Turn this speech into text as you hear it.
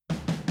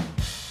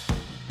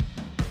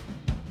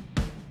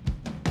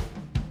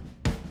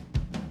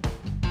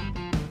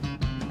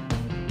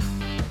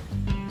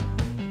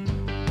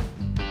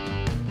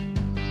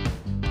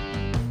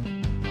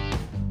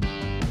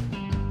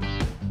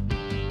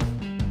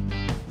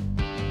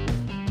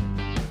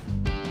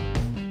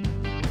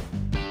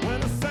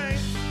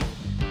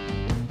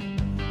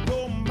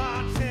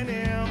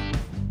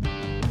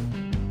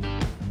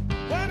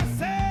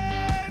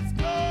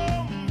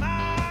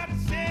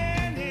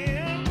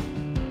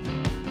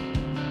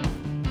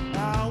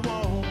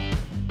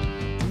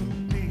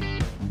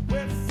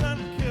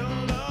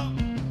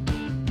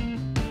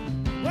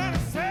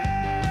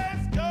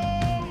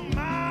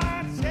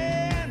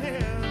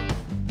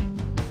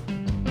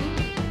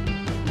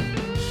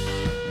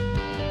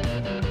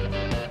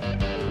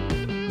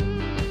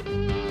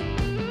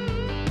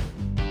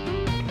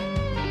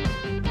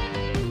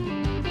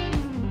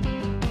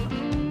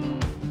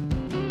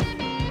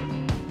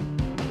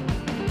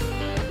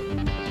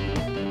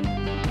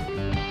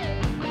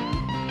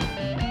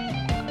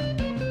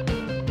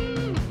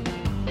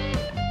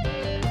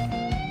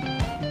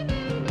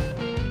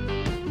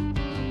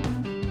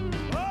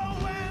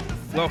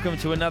Welcome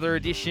to another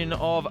edition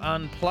of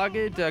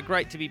Unplugged.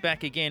 Great to be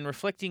back again,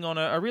 reflecting on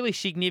a really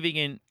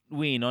significant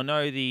win. I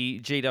know the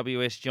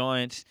GWS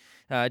Giants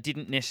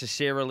didn't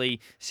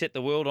necessarily set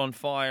the world on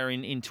fire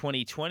in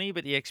 2020,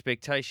 but the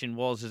expectation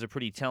was, as a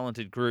pretty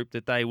talented group,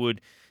 that they would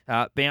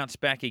bounce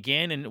back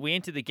again. And we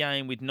entered the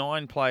game with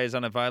 9 players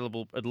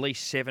unavailable, at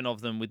least 7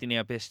 of them within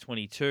our best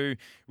 22.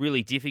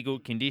 Really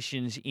difficult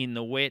conditions in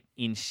the wet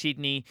in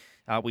Sydney.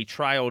 We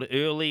trailed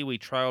early. We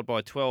trailed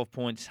by 12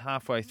 points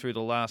halfway through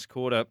the last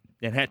quarter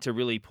and had to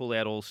really pull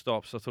out all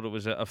stops. I thought it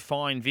was a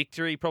fine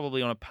victory,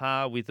 probably on a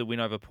par with the win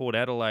over Port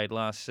Adelaide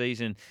last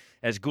season.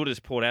 As good as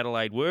Port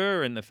Adelaide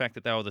were, and the fact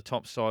that they were the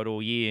top side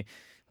all year,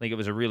 I think it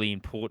was a really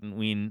important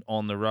win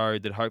on the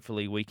road that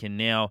hopefully we can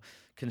now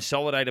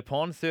consolidate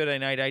upon.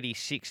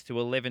 13-8-86 to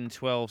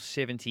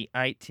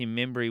 11-12-78. Tim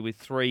Membry with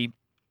 3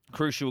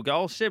 crucial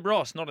goals. Seb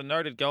Ross, not a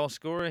noted goal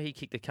scorer. He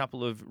kicked a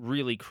couple of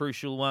really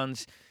crucial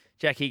ones.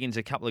 Jack Higgins,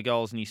 a couple of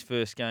goals in his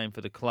first game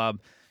for the club.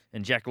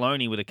 And Jack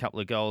Loewe with a couple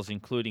of goals,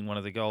 including one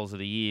of the goals of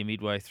the year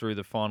midway through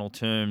the final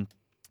term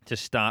to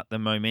start the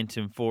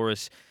momentum for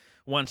us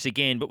once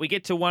again. But we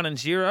get to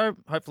 1-0.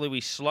 Hopefully we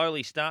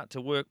slowly start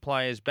to work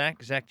players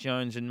back. Zach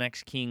Jones and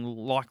Max King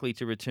likely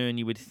to return,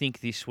 you would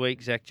think, this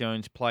week. Zach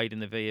Jones played in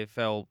the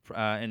VFL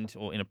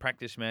or in a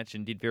practice match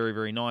and did very,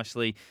 very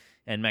nicely.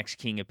 And Max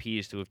King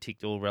appears to have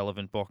ticked all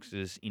relevant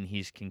boxes in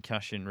his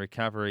concussion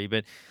recovery.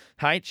 But,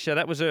 H,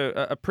 that was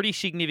a pretty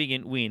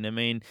significant win. I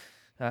mean,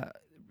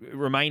 it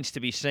remains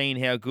to be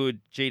seen how good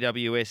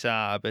GWS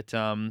are, but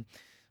I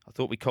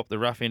thought we copped the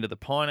rough end of the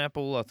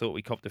pineapple. I thought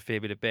we copped a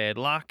fair bit of bad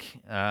luck,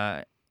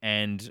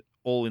 and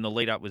all in the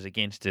lead-up was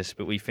against us,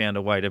 but we found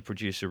a way to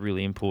produce a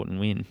really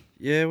important win.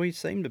 Yeah, we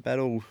seemed to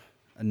battle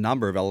a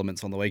number of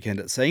elements on the weekend,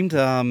 it seemed,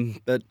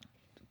 but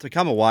to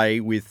come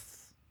away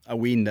with a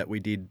win that we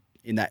did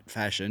in that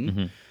fashion.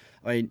 Mm-hmm.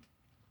 I mean,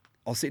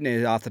 I was sitting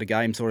there after the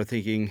game sort of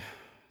thinking,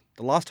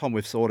 the last time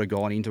we've sort of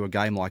gone into a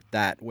game like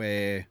that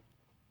where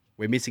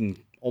we're missing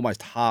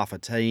almost half a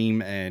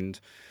team and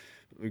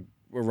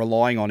we're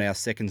relying on our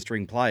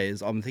second-string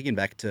players, I'm thinking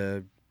back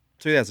to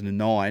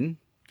 2009,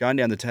 going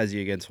down the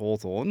Tassie against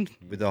Hawthorn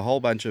with a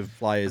whole bunch of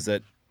players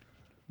that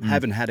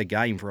haven't had a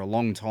game for a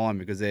long time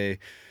because they've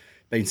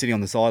been sitting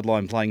on the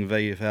sideline playing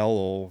VFL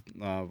or,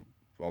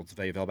 it's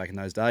VFL back in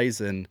those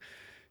days, and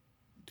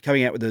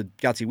coming out with a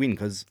gutsy win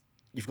because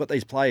you've got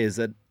these players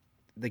that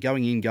they're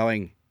going in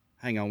going,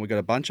 hang on, we've got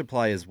a bunch of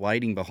players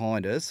waiting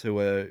behind us who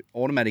are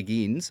automatic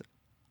ins.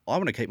 I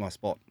want to keep my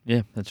spot.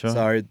 Yeah, that's right.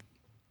 So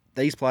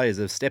these players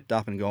have stepped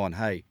up and gone,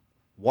 hey,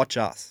 watch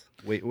us.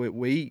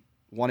 We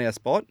want our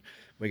spot.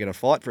 We're going to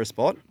fight for a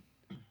spot.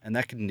 And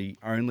that can be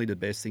only the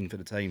best thing for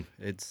the team.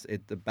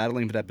 The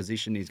battling for that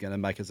position is going to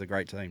make us a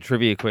great team.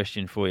 Trivia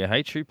question for you.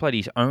 H, who played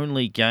his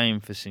only game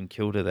for St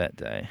Kilda that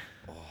day?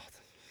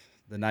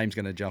 The name's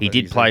going to jump. He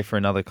did play for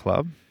another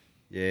club.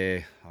 Yeah,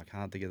 I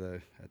can't think of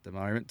at the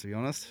moment, to be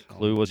honest.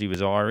 Clue was he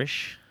was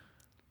Irish.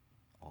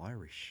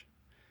 Irish?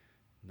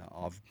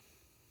 No,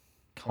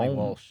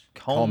 Colm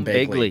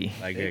Begley.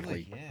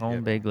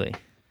 Colm Begley.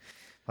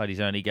 Played his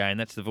only game.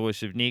 That's the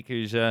voice of Nick,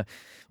 who's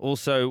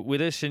also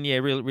with us, and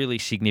really, really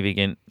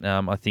significant.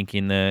 I think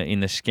in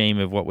the scheme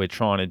of what we're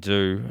trying to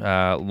do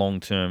long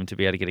term to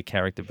be able to get a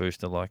character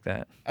booster like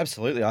that.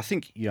 Absolutely, I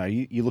think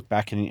you look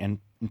back and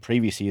in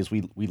previous years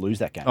we lose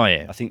that game. Oh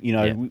yeah, I think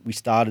we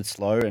started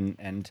slow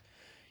and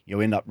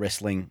you end up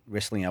wrestling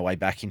our way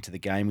back into the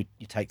game.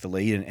 You take the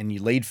lead and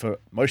you lead for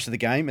most of the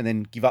game and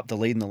then give up the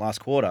lead in the last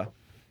quarter.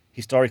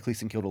 Historically,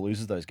 St Kilda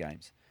loses those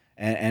games,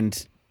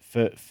 and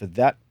for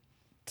that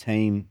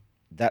team,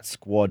 that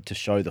squad to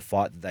show the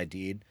fight that they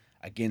did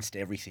against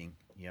everything,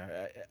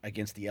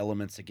 against the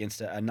elements, against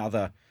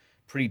another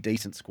pretty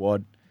decent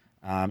squad,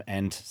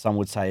 and some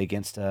would say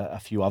against a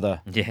few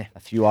other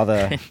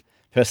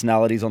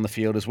personalities on the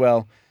field as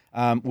well,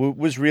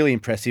 was really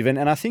impressive,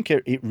 and I think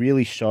it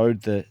really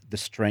showed the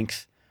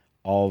strength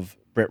of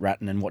Brett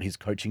Ratton and what his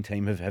coaching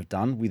team have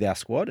done with our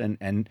squad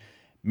and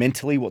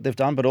mentally what they've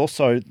done, but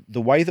also the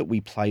way that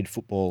we played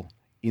football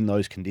in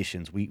those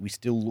conditions. We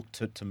still look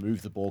to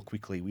move the ball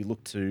quickly. We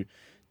look to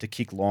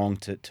kick long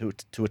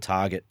to a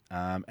target,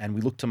 and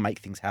we look to make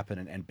things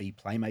happen and be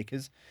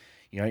playmakers.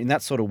 In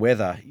that sort of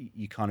weather,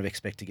 you kind of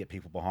expect to get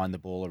people behind the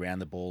ball, around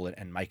the ball,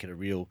 and make it a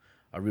real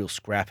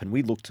scrap. And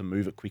we look to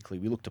move it quickly.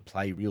 We look to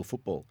play real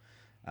football,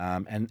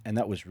 and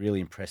that was really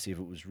impressive.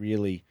 It was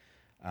really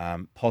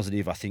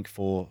positive, I think,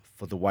 for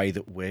the way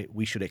that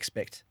we should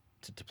expect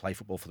to play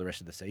football for the rest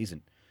of the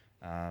season.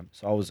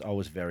 So I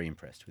was very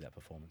impressed with that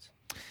performance.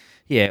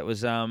 Yeah, it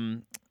was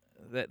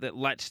that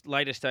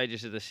later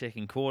stages of the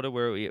second quarter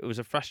where it was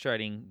a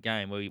frustrating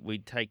game where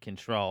we'd take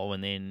control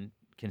and then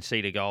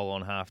concede a goal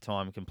on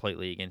half-time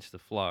completely against the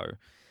flow.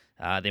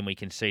 Then we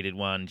conceded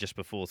one just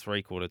before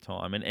three-quarter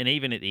time. And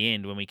even at the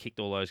end, when we kicked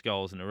all those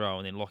goals in a row,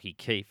 and then Lachie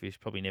Keefe, who's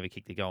probably never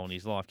kicked a goal in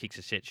his life, kicks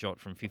a set shot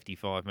from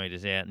 55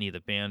 metres out near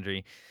the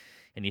boundary,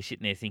 and you're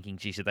sitting there thinking,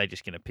 geez, are they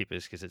just going to pip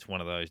us because it's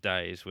one of those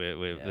days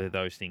where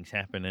those things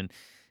happen?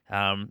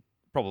 And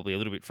probably a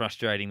little bit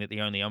frustrating that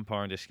the only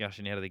umpiring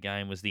discussion out of the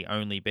game was the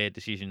only bad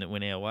decision that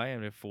went our way,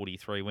 and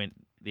 43 went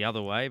the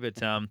other way.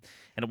 But and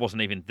it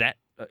wasn't even that.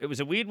 It was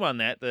a weird one,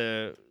 that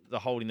the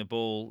holding the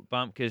ball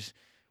bump, because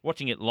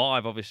watching it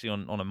live, obviously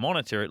on a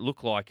monitor, it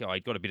looked like he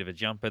got a bit of a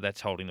jumper. That's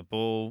holding the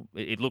ball.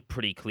 It looked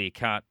pretty clear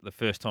cut the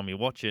first time you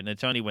watch it, and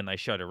it's only when they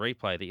showed a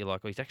replay that you're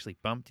like, he's actually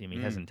bumped him. He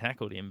hasn't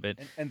tackled him. But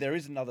and there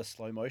is another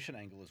slow motion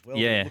angle as well.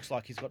 Yeah. It looks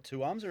like he's got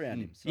two arms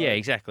around him. So. Yeah,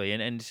 exactly.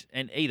 And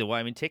either way,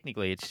 I mean,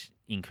 technically it's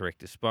incorrect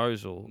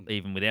disposal,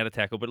 even without a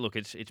tackle. But look,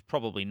 it's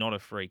probably not a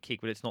free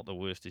kick, but it's not the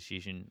worst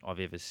decision I've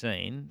ever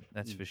seen.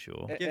 That's for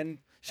sure. And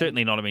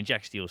certainly not. I mean,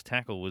 Jack Steele's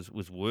tackle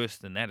was worse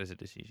than that as a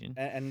decision.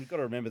 And you've got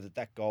to remember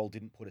that goal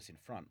didn't put us in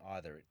front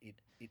either.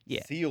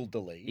 It sealed the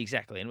lead.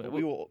 Exactly. And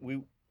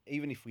we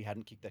even if we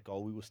hadn't kicked that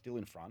goal, we were still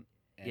in front.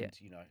 And,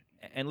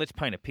 And let's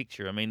paint a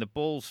picture. I mean, the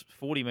ball's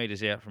 40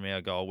 metres out from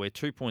our goal. We're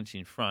 2 points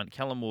in front.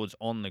 Callum Ward's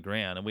on the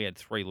ground, and we had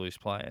 3 loose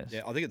players.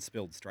 Yeah, I think it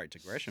spilled straight to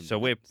Gresham. So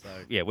we're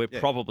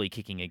probably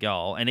kicking a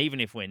goal. And even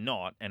if we're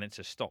not, and it's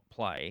a stop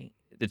play,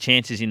 the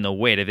chances in the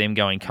wet of them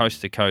going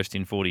coast to coast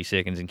in 40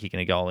 seconds and kicking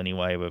a goal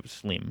anyway were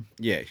slim.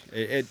 Yeah,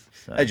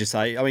 as you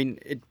say, I mean,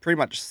 it pretty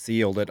much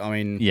sealed it. I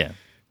mean,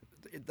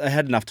 they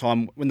had enough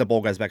time when the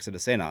ball goes back to the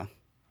centre.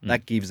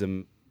 That gives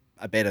them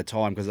a better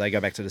time because they go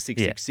back to the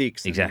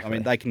 666. Exactly. I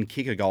mean, they can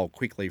kick a goal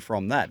quickly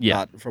from that.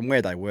 Yeah. But from where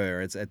they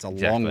were, it's a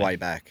long way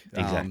back.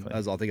 Exactly.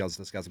 As I think I was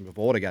discussing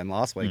before the game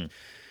last week.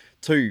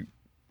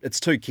 It's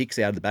two kicks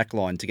out of the back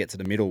line to get to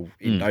the middle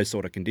in those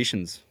sort of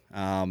conditions.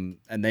 And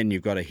then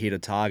you've got to hit a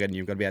target, and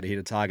you've got to be able to hit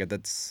a target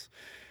that's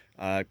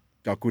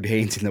got good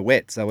hands in the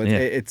wet. So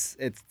it's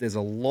there's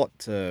a lot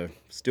to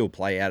still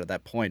play out at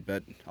that point.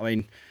 But, I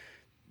mean,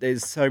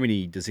 there's so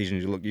many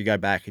decisions. You go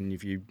back, and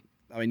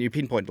you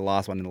pinpoint the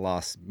last one in the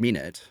last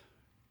minute,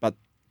 but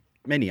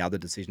many other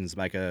decisions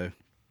make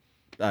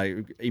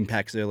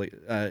impacts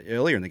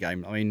earlier in the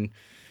game. I mean,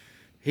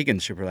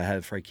 Higgins should probably have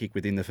a free kick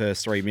within the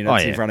first 3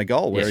 minutes in front of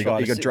goal, where he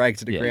got dragged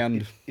to the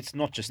ground. It's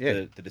not just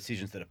the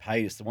decisions that are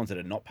paid; it's the ones that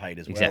are not paid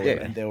as well. Exactly.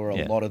 And there were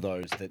a lot of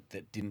those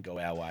that didn't go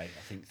our way.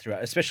 I think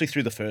especially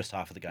through the first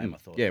half of the game. I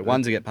thought. Yeah,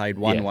 ones that get paid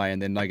one way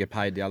and then they get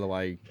paid the other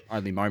way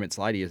only moments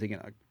later. You're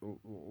thinking,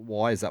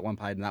 why is that one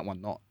paid and that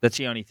one not? That's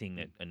the only thing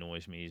that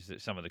annoys me, is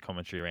that some of the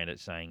commentary around it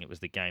saying it was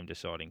the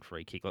game-deciding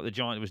free kick. Like the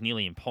Giants, it was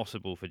nearly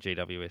impossible for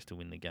GWS to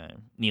win the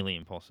game. Nearly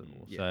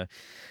impossible. Yeah.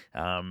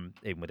 So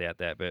even without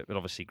that, but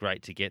obviously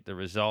great to get the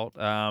result.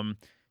 Tom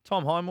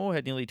Highmore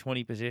had nearly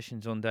 20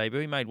 possessions on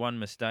debut. He made one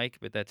mistake,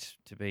 but that's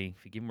to be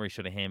forgiven, where he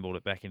sort of handballed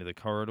it back into the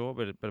corridor.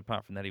 But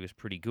apart from that, he was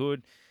pretty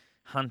good.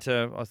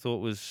 Hunter, I thought,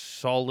 was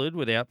solid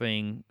without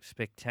being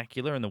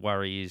spectacular. And the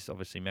worry is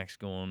obviously Max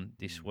gone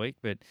this week,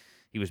 but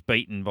he was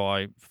beaten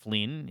by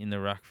Flynn in the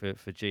ruck for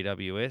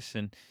GWS.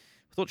 And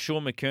I thought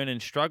Sean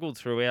McKernan struggled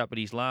throughout, but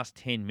his last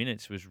 10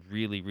 minutes was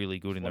really, really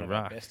good in the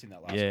ruck. Best in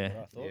that last quarter,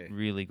 I thought.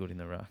 Really good in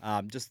the ruck.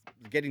 Just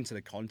getting to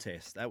the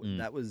contest,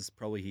 that was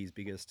probably his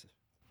biggest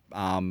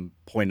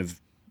point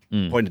of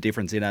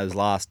difference in those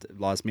last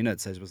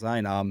minutes, as we're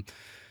saying.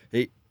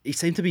 He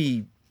seemed to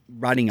be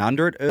running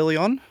under it early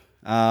on.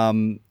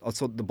 I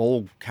saw the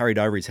ball carried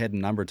over his head a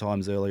number of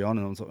times early on,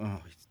 and I was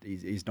like,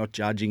 he's not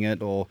judging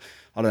it, or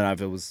I don't know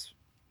if it was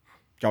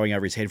going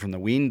over his head from the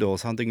wind or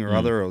something or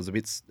other.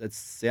 It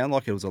sounded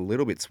like it was a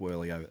little bit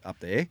swirly up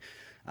there.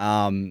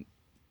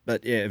 But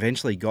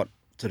eventually got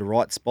to the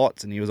right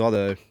spots, and he was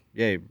either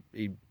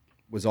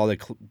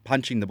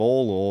punching the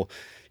ball or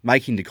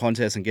making the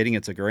contest and getting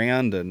it to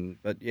ground.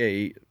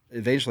 He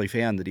eventually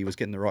found that he was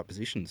getting the right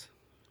positions.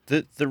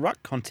 The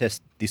ruck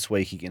contest this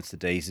week against the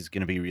D's is going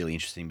to be really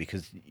interesting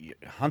because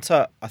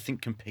Hunter, I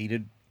think,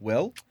 competed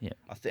well. Yeah.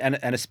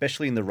 And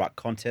especially in the ruck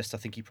contest, I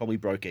think he probably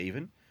broke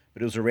even.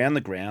 But it was around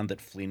the ground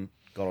that Flynn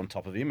got on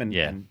top of him.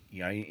 And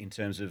in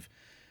terms of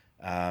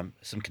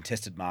some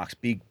contested marks,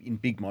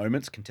 big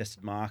moments,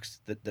 contested marks,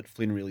 that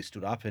Flynn really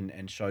stood up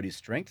and showed his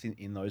strength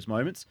in those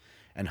moments.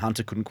 And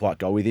Hunter couldn't quite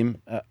go with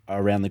him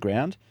around the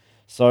ground.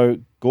 So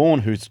Gawn,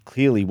 who's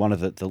clearly one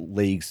of the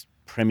league's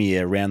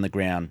premier around the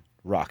ground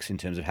rucks in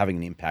terms of having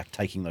an impact,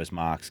 taking those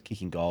marks,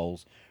 kicking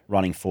goals,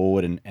 running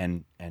forward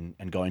and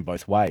going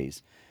both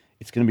ways.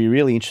 It's going to be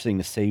really interesting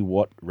to see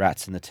what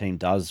Rats and the team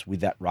does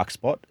with that ruck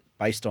spot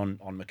based on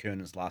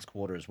McKernan's last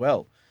quarter as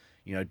well.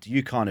 Do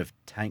you kind of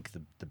tank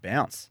the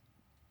bounce,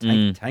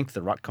 tank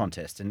the ruck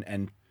contest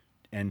and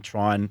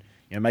try and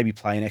maybe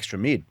play an extra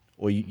mid,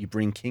 or you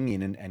bring King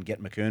in and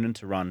get McKernan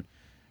to run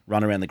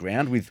around the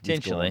ground with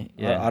potentially.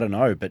 Gawn. I don't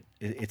know, but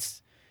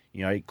it's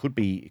it could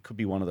be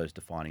one of those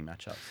defining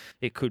matchups.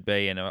 It could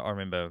be, and I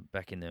remember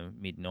back in the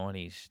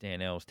mid-90s,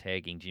 Stan Ells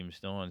tagging Jim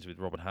Steins with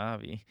Robert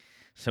Harvey.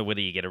 So whether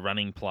you get a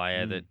running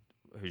player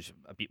who's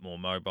a bit more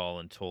mobile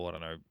and tall, I don't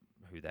know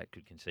who that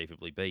could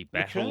conceivably be.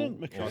 Battle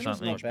or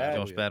something. Not bad.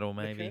 Josh Battle,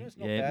 maybe.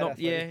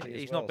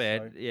 He's not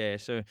bad.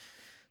 So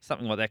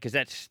something like that,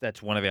 because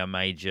that's one of our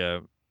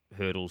major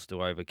hurdles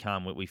to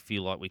overcome. We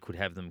feel like we could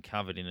have them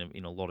covered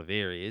in a lot of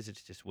areas.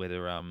 It's just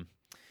whether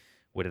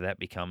that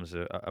becomes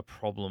a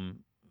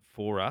problem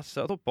for us.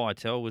 So I thought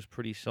Bytel was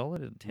pretty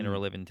solid at 10 or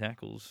 11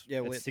 tackles.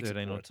 Yeah, well, It's 6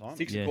 13 at or quarter time.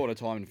 6 Yeah. a quarter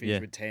time and finished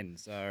Yeah. with 10.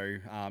 So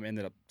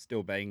ended up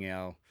still being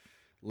our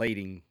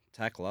leading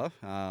tackler.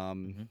 I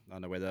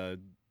don't know whether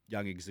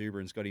young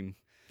exuberance got him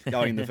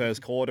going in the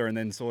first quarter and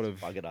then sort of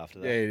Buggered after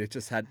that. Yeah, it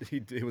just had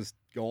it was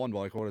gone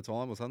by quarter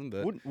time or something.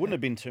 But Wouldn't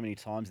have been too many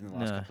times in the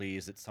last No. couple of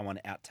years that someone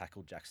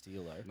out-tackled Jack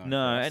Steele, though.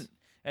 No, for us.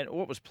 and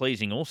what was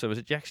pleasing also was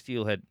that Jack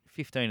Steele had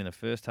 15 in the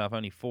first half,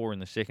 only 4 in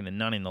the second, and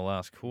none in the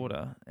last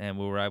quarter, and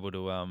we were able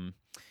to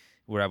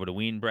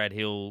win. Brad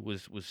Hill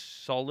was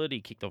solid. He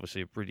kicked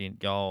obviously a brilliant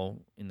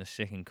goal in the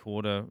second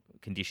quarter.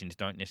 Conditions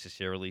don't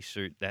necessarily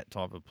suit that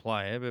type of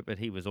player, but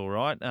he was all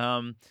right.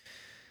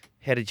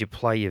 How did you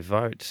play your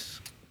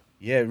votes?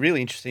 Yeah, really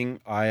interesting.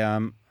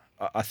 I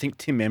think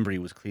Tim Membry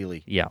was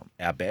clearly Yeah,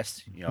 our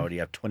best. You know, he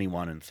had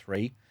 21 and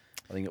 3.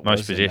 I think it most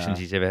was. possessions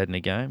he's ever had in a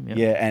game. Yeah,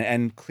 Yeah,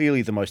 and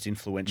clearly the most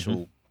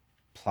influential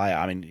player.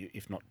 I mean,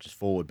 if not just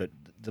forward, but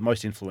the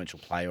most influential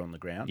player on the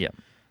ground. Yeah.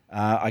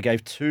 I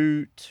gave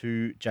 2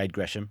 to Jade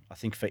Gresham. I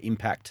think for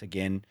impact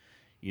again.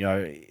 You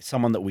know,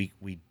 someone that we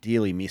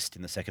dearly missed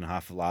in the second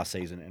half of last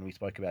season, and we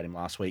spoke about him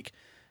last week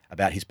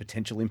about his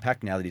potential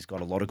impact. Now that he's got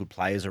a lot of good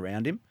players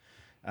around him,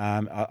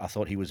 I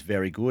thought he was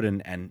very good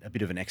and a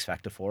bit of an X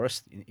factor for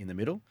us in the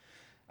middle.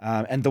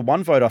 And the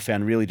one vote I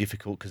found really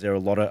difficult because there are a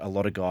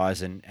lot of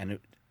guys, and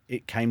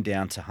it came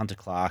down to Hunter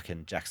Clark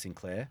and Jack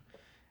Sinclair,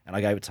 and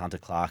I gave it to Hunter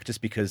Clark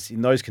just because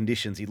in those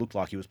conditions he looked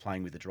like he was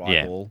playing with a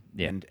dry ball,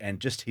 and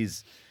just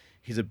his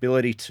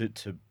ability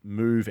to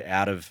move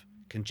out of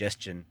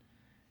congestion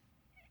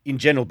in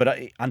general, but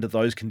under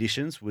those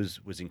conditions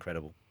was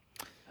incredible.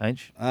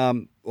 H.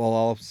 Well,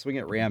 I'll swing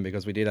it round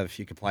because we did have a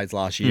few complaints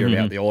last year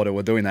about the order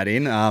we're doing that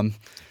in.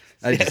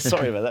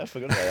 Sorry about that.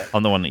 Forgot about that.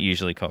 I'm the one that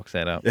usually cocks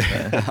that up.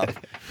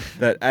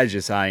 But as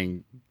you're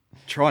saying,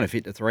 trying to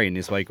fit the 3 in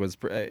this week was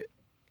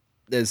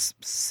there's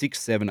 6,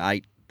 7,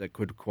 8 that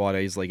could quite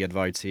easily get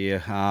votes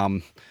here.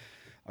 I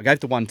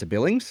gave the 1 to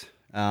Billings,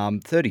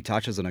 30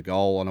 touches and a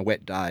goal on a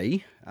wet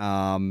day.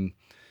 Where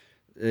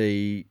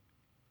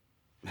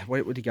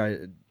would he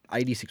go?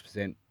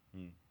 86%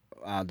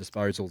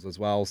 disposals as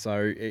well.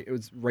 So it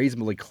was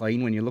reasonably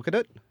clean when you look at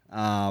it.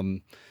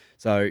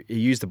 So he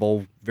used the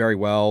ball very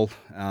well.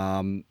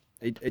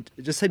 It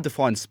just seemed to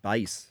find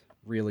space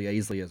really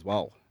easily as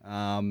well.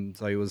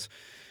 So he was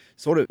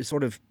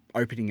sort of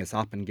opening us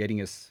up and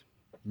getting us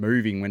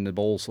moving when the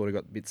ball sort of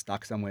got a bit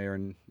stuck somewhere,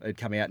 and it'd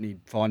come out and he'd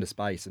find a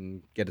space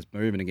and get us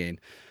moving again.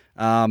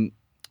 2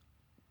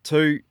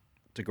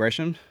 to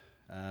Gresham.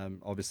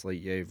 Obviously,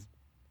 yeah,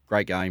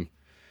 great game.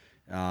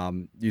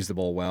 Used the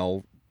ball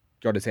well.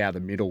 Got us out of the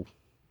middle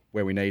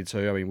where we needed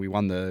to. I mean, we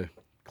won the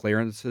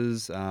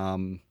clearances. I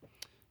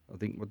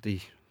think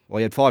he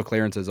had 5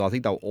 clearances. I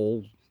think they were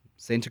all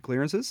centre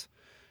clearances.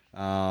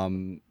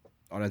 I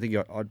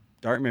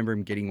don't remember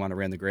him getting one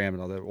around the ground,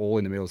 but they're all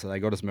in the middle, so they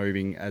got us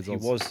moving.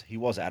 He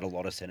was at a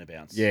lot of centre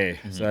bounce. Yeah.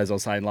 So as I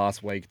was saying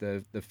last week,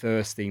 the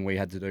first thing we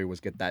had to do was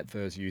get that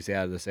first use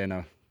out of the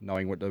centre,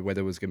 knowing what the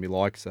weather was going to be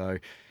like. So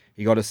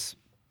he got us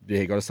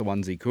the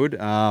ones he could.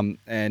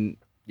 And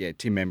yeah,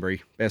 Tim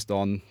Membry, best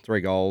on, 3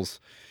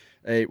 goals.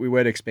 We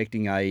weren't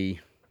expecting he's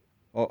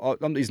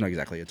not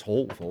exactly a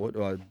tall forward,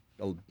 or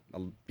a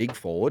big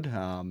forward.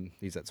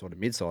 He's that sort of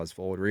mid-sized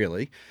forward,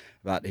 really.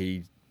 But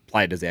he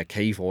played as our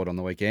key forward on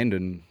the weekend,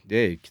 and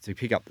yeah, to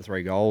pick up the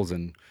 3 goals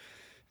and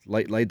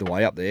lead the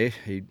way up there.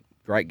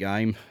 Great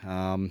game.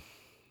 I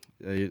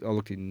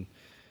looked into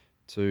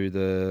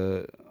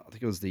I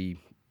think it was the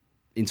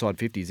inside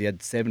 50s. He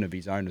had 7 of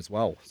his own as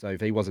well. So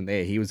if he wasn't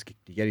there, he was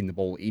getting the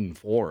ball in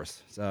for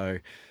us. So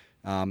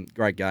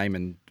great game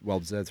and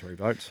well-deserved 3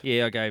 votes.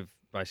 Yeah, I gave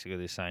basically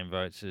the same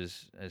votes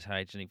as H.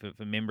 I think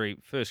for Membry,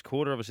 first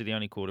quarter, obviously the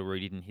only quarter where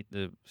he didn't hit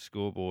the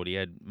scoreboard. He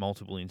had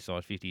multiple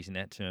inside 50s in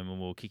that term, and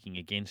we were kicking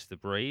against the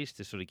breeze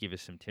to sort of give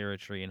us some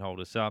territory and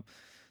hold us up.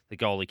 The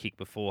goal he kicked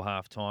before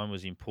half-time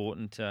was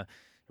important.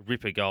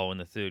 Ripper goal in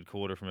the third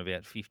quarter from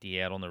about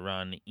 50 out on the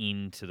run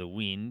into the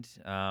wind.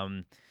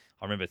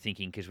 I remember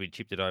thinking, because we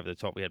chipped it over the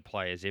top, we had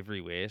players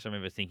everywhere. So I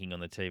remember thinking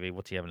on the TV,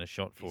 what's he having a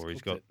shot for?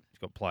 He's got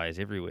players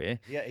everywhere.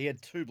 Yeah, he had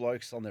 2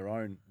 blokes on their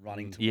own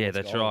running towards Yeah,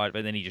 that's goal. right.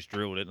 But then he just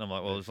drilled it, and I'm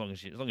like, well, as long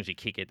as you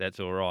kick it, that's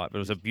all right. But it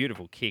was a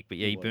beautiful kick. But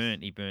yeah, he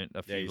burnt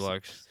a few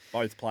blokes.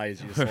 Both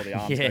players, you just saw the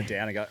arms go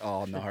down and go,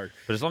 oh no.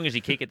 But as long as you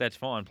kick it, that's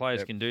fine.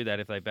 Players can do that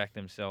if they back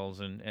themselves,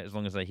 and as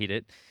long as they hit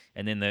it.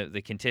 And then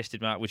the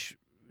contested mark, which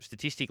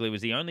statistically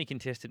was the only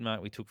contested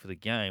mark we took for the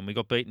game. We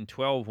got beaten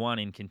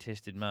 12-1 in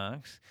contested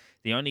marks.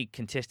 The only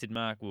contested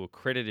mark we were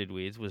credited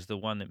with was the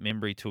one that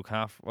Membry took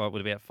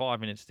with about 5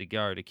 minutes to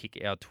go to kick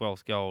our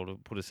 12th goal to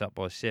put us up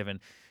by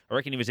 7. I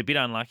reckon he was a bit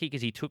unlucky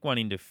because he took one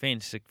in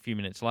defence a few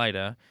minutes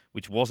later,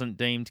 which wasn't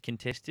deemed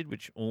contested,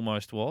 which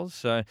almost was.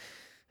 So,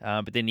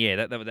 but then,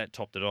 yeah, that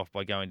topped it off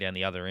by going down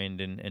the other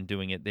end and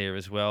doing it there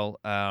as well.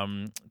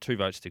 2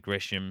 votes to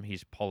Gresham.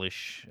 His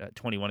polish,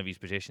 21 of his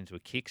possessions were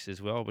kicks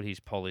as well, but his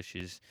polish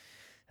is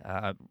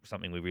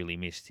something we really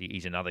missed.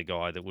 He's another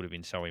guy that would have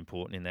been so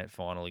important in that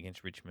final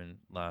against Richmond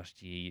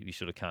last year. You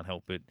sort of can't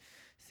help but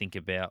think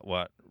about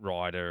what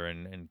Ryder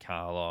and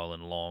Carlisle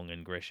and Long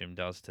and Gresham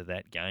does to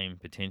that game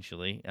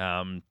potentially.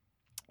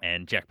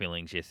 And Jack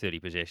Billings, 30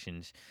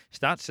 possessions.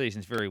 Starts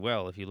seasons very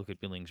well. If you look at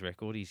Billings'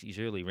 record, his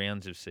early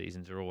rounds of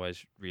seasons are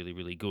always really,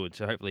 really good.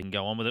 So hopefully he can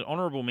go on with it.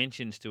 Honourable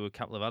mentions to a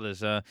couple of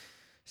others.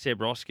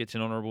 Seb Ross gets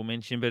an honourable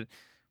mention, but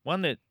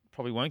one that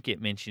probably won't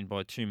get mentioned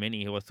by too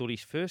many, who I thought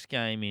his first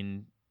game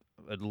in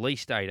at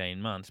least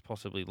 18 months,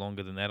 possibly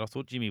longer than that, I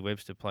thought Jimmy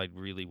Webster played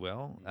really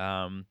well.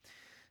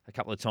 A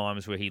couple of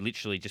times where he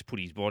literally just put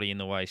his body in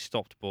the way,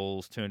 stopped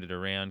balls, turned it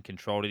around,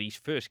 controlled it. His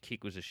first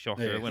kick was a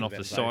shocker. It went off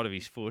the side of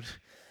his foot.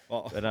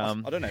 Well, but, I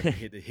don't know if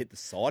he hit the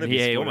side of his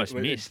foot. Yeah, he almost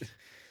missed.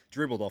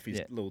 Dribbled off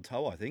his little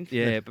toe, I think.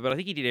 Yeah, but I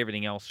think he did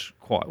everything else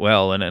quite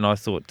well, and I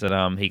thought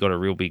that he got a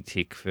real big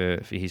tick for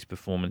his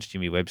performance,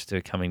 Jimmy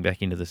Webster, coming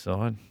back into the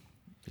side.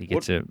 He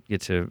gets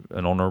an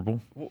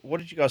honourable. What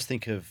did you guys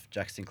think of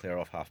Jack Sinclair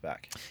off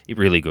halfback?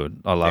 Really good.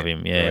 I love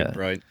him, yeah.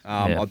 Brilliant.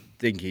 I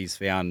think he's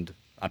found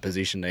a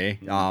position there.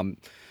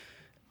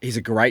 He's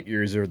a great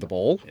user of the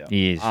ball. Yeah.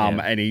 He is,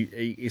 and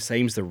he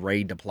seems to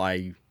read the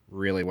play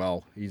really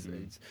well. He's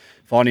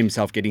finding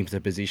himself getting to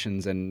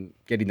positions and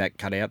getting that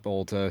cutout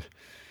ball to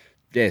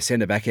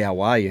send it back our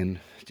way, and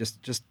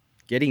just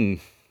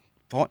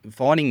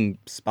finding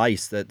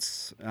space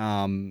that's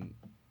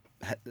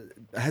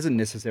hasn't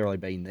necessarily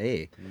been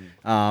there.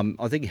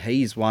 I think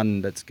he's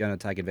one that's going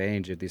to take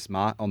advantage of this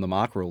on the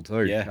mark rule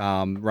too.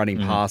 Yeah. Running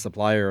past a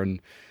player and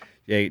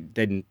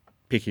then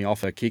picking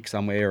off a kick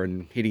somewhere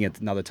and hitting at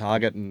another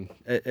target, and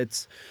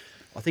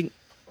I think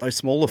those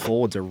smaller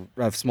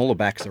smaller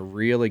backs are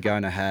really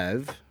going to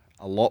have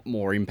a lot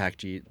more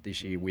impact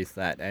this year with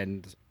that,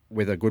 and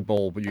with a good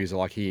ball user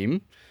like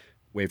him,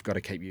 we've got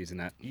to keep using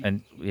that.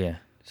 And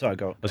Sorry,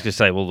 go on. I was going to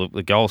say, well,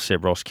 the goal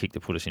Seb Ross kicked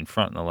to put us in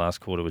front in the last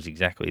quarter was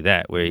exactly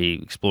that, where he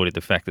exploited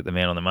the fact that the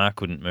man on the mark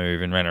couldn't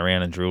move and ran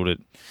around and drilled it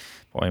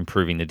by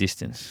improving the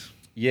distance.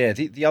 Yeah,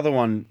 the other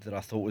one that I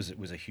thought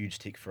was a huge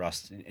tick for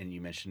us, and you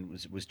mentioned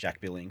was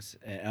Jack Billings,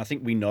 and I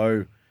think we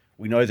know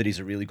that he's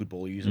a really good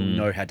ball user. We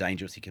know how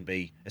dangerous he can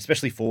be,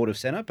 especially forward of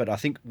centre. But I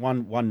think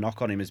one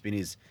knock on him has been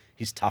his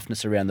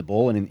toughness around the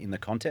ball and in the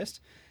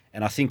contest.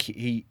 And I think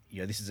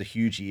this is a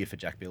huge year for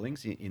Jack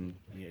Billings in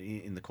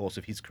the course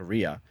of his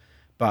career.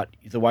 But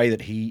the way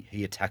that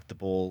he attacked the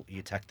ball, he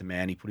attacked the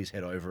man, he put his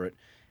head over it,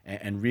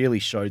 and really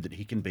showed that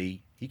he can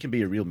be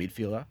a real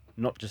midfielder,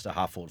 not just a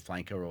half forward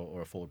flanker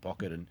or a forward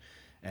pocket and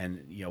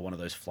one of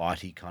those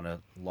flighty kind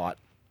of light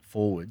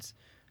forwards.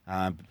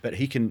 But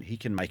he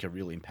can make a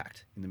real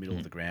impact in the middle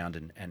of the ground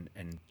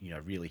and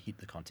really hit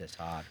the contest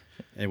hard.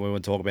 And we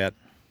want to talk about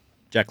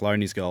Jack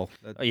Loney's goal.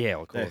 Yeah,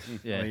 of course.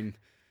 Yeah. I mean,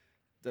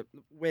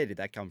 where did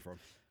that come from?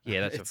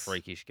 Yeah, that's a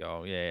freakish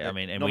goal. Yeah, I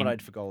mean, and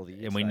nominated for goal of the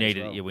year. And we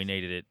needed it. Yeah, we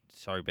needed it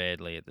so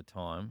badly at the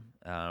time.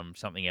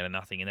 Something out of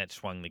nothing, and that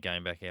swung the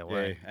game back our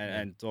way.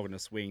 And talking to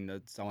swing,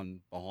 that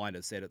someone behind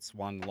us said it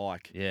swung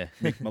like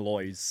Mick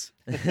Malloy's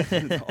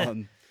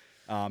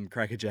on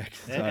Crackerjack.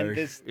 So, and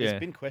there's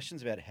been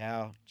questions about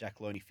how Jack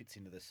Loney fits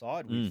into the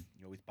side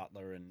with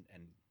Butler and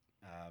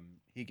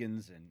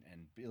Higgins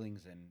and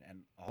Billings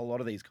and a whole lot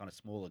of these kind of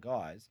smaller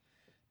guys.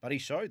 But he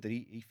showed that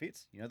he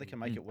fits. They can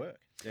make it work.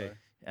 So.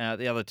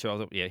 The other two, I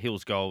thought,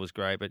 Hill's goal was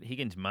great, but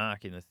Higgins'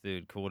 mark in the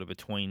third quarter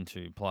between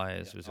two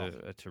players was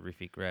a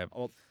terrific grab.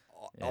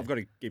 I've got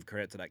to give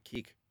credit to that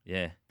kick.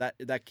 Yeah.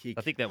 That kick.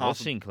 I think that was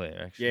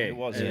Sinclair, actually. Yeah, it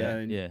was.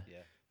 Yeah.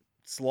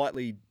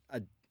 Slightly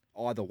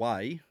either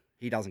way,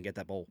 he doesn't get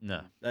that ball.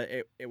 No.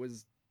 It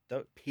was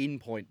the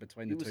pinpoint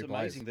between the two players. It was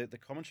amazing that the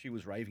commentary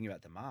was raving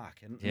about the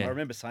mark. And I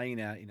remember saying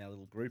in our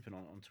little group and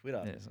on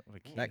Twitter,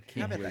 that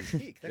kick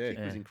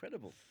was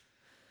incredible.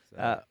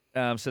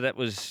 So that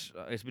was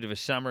a bit of a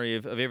summary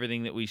of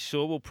everything that we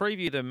saw. We'll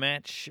preview the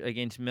match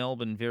against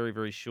Melbourne very,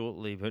 very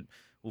shortly, but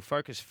we'll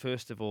focus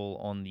first of all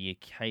on the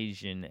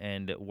occasion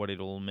and what it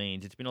all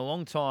means. It's been a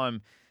long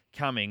time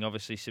coming.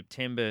 Obviously,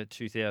 September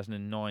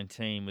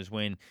 2019 was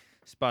when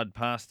Spud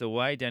passed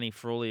away. Danny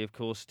Frawley, of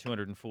course,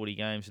 240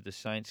 games with the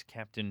Saints,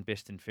 captain,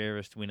 best and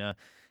fairest winner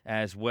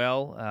as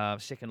well.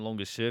 Second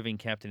longest serving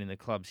captain in the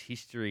club's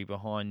history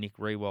behind Nick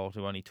Riewoldt,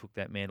 who only took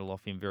that mantle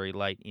off him very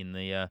late in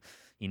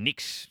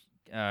Nick's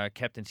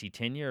captaincy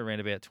tenure,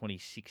 around about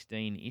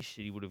 2016-ish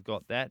that he would have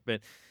got that.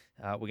 But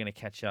we're going to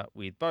catch up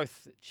with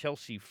both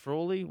Chelsea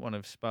Frawley, one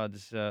of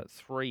Spud's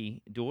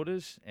three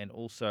daughters, and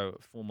also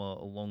former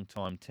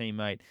long-time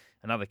teammate,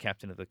 another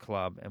captain of the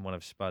club, and one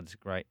of Spud's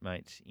great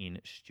mates in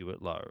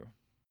Stewart Loewe.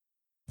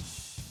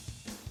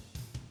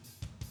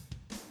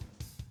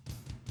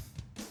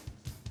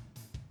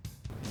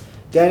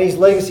 Danny's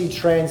legacy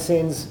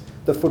transcends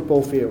the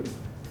football field.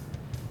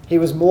 He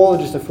was more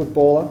than just a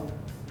footballer,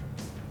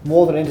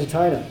 more than an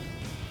entertainer.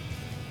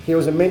 He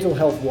was a mental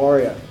health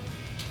warrior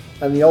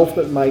and the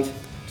ultimate mate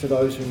to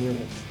those who knew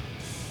him.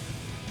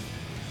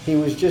 He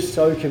was just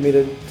so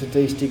committed to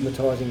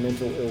destigmatising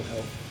mental ill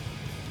health.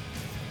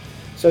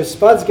 So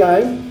Spud's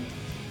game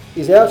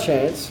is our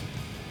chance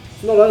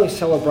to not only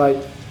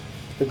celebrate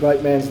the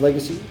great man's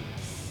legacy,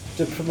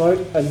 to promote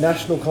a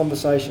national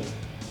conversation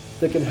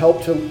that can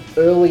help to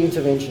early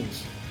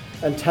interventions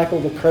and tackle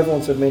the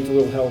prevalence of mental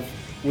ill health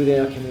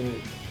within our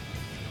community.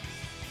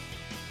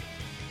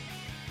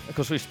 Of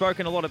course, we've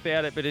spoken a lot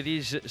about it, but it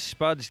is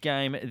Spud's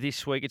game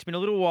this week. It's been a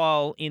little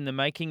while in the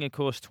making. Of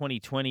course,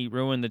 2020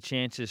 ruined the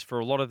chances for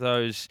a lot of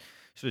those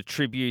sort of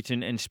tribute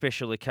and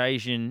special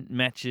occasion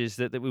matches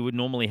that we would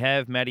normally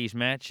have. Maddie's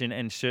match,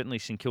 and certainly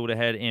St Kilda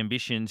had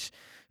ambitions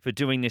for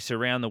doing this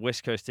around the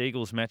West Coast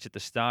Eagles match at the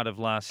start of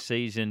last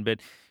season.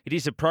 But it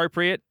is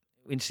appropriate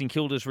in St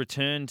Kilda's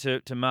return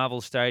to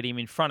Marvel Stadium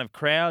in front of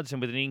crowds,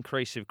 and with an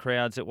increase of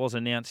crowds that was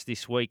announced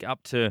this week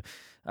up to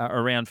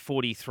around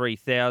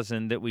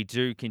 43,000, that we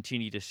do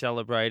continue to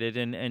celebrate it.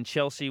 And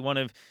Chelsea, one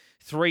of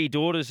three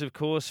daughters, of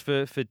course,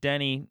 for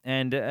Danny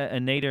and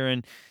Anita,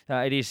 and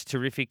it is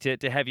terrific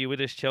to have you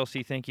with us,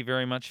 Chelsea. Thank you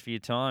very much for your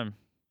time.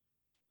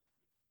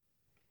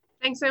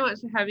 Thanks so much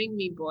for having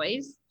me,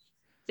 boys.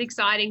 It's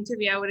exciting to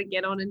be able to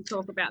get on and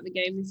talk about the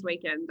game this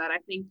weekend. That I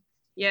think,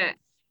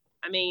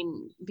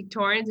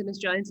 Victorians and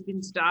Australians have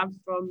been starved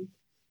from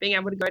being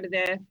able to go to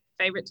their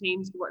favourite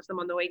teams to watch them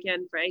on the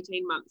weekend for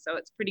 18 months. So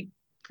it's pretty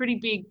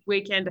big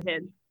weekend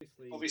ahead.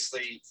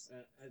 Obviously,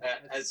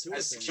 as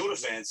St Kilda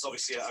fans,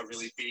 obviously a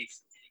really big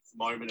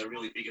moment, a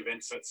really big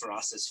event for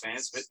us as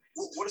fans. But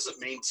what does it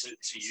mean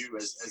to you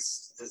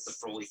as the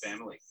Frawley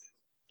family?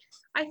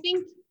 I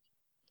think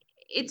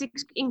it's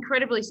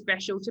incredibly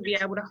special to be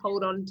able to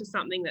hold on to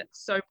something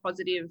that's so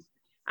positive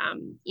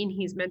in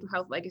his mental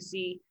health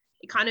legacy.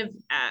 It kind of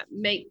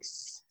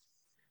makes,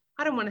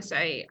 I don't want to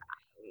say,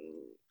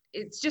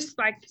 it's just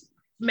like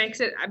makes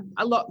it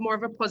a lot more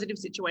of a positive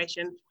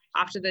situation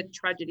after the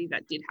tragedy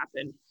that did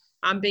happen.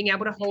 Being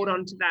able to hold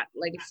on to that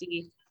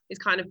legacy is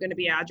kind of going to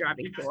be our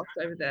driving force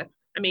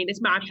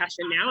it's my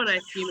passion now, and I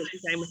assume it's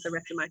the same with the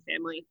rest of my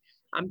family,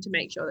 to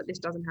make sure that this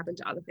doesn't happen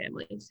to other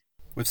families.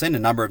 We've seen a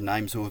number of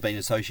names who have been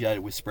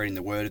associated with spreading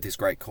the word of this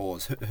great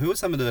cause. Who are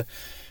some of the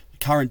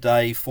current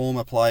day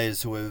former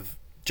players who have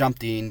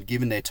jumped in,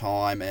 given their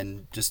time,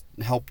 and just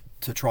helped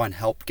to try and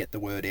help get the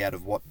word out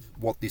of what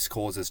this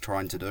cause is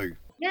trying to do?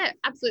 Yeah,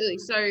 absolutely.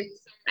 So,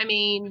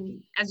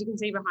 as you can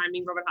see behind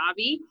me, Robert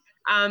Harvey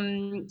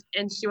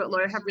and Stewart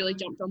Loewe have really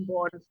jumped on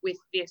board with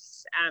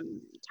this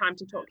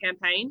Time2Talk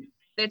campaign.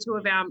 They're two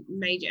of our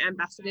major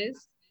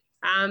ambassadors.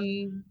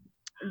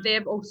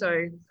 They've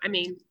also,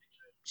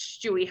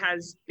 Stewie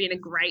has been a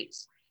great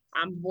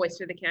voice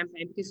for the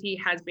campaign, because he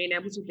has been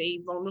able to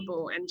be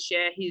vulnerable and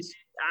share his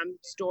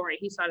story,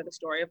 his side of the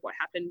story of what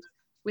happened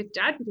with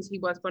Dad, because he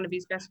was one of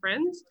his best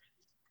friends.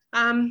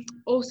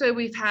 Also,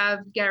 we have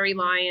Gary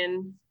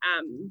Lyon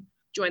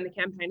join the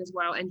campaign as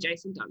well, and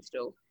Jason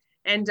Dunstall.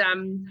 And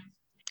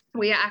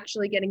we are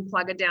actually getting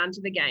Plugger down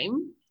to the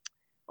game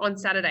on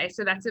Saturday.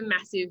 So that's a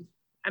massive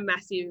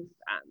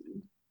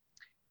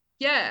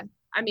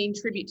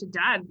tribute to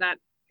Dad, that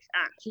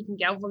he can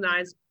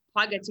galvanise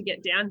Plugger to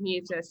get down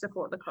here to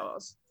support the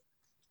cause.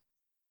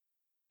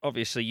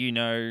 Obviously, you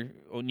know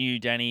or knew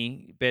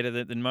Danny better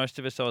than most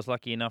of us. I was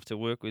lucky enough to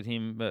work with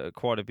him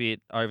quite a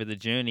bit over the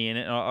journey,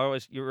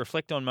 and you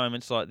reflect on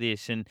moments like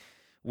this, and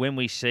when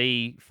we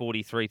see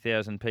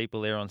 43,000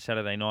 people there on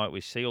Saturday night, we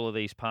see all of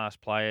these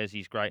past players,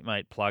 his great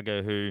mate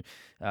Plugger, who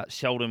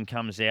seldom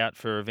comes out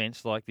for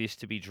events like this,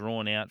 to be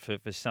drawn out for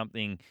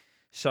something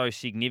so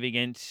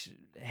significant.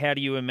 How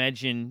do you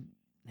imagine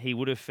he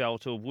would have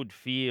felt or would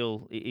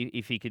feel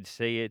if he could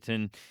see it?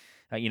 And,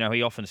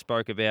 he often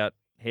spoke about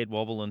head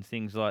wobble and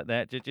things like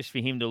that. Just for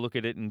him to look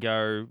at it and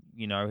go,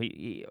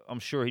 I'm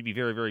sure he'd be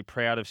very, very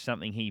proud of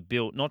something he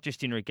built, not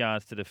just in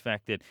regards to the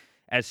fact that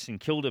as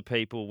St Kilda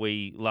people,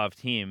 we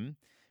loved him,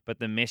 but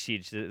the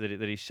message that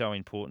is so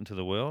important to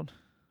the world.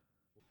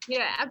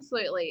 Yeah,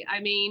 absolutely.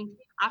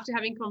 After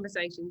having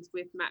conversations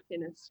with Matt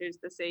Finnis, who's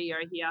the CEO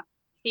here,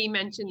 he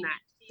mentioned that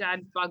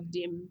Dad bugged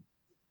him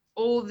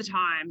all the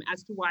time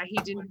as to why he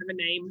didn't have a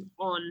name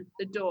on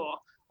the door,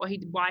 or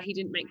why he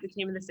didn't make the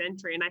team of the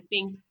century. And I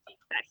think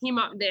that him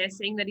up there,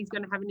 seeing that he's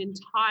going to have an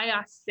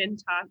entire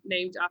centre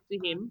named after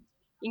him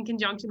in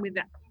conjunction with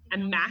a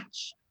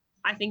match,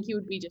 I think he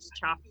would be just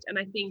chuffed. And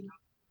I think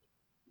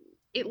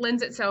it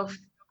lends itself,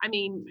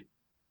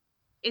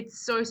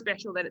 it's so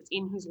special that it's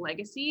in his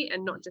legacy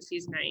and not just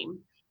his name.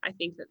 I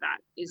think that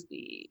is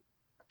the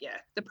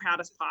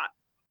proudest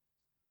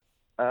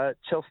part.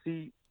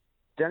 Chelsea,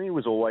 Danny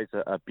was always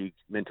a big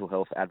mental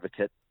health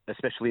advocate,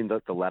 especially in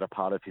the latter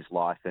part of his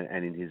life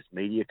and in his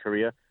media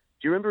career.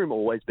 Do you remember him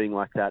always being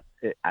like that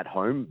at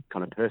home,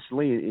 kind of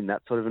personally, in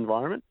that sort of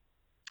environment?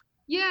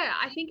 Yeah,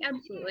 I think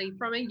absolutely.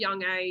 From a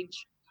young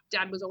age,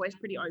 Dad was always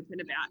pretty open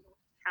about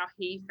how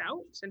he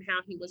felt and how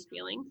he was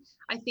feeling.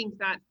 I think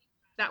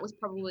that was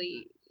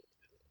probably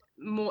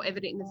more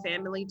evident in the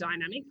family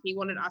dynamic. He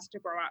wanted us to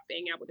grow up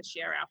being able to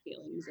share our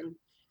feelings,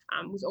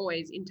 and was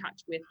always in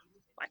touch with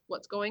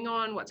what's going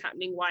on, what's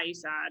happening, why are you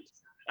sad,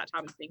 that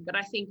type of thing. But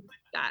I think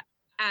that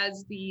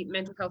as the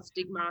mental health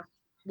stigma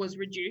was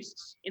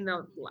reduced in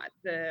the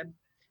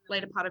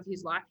later part of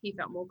his life, he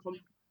felt more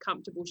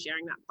comfortable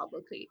sharing that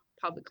publicly.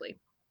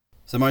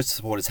 So most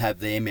supporters have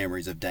their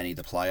memories of Danny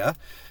the player.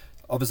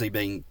 Obviously,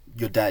 being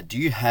your dad, do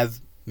you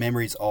have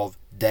memories of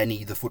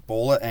Danny the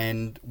footballer?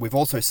 And we've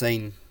also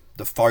seen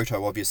the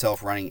photo of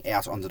yourself running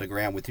out onto the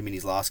ground with him in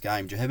his last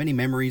game. Do you have any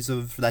memories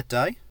of that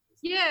day?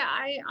 Yeah,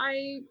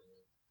 I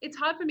it's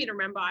hard for me to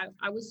remember. I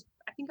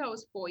think I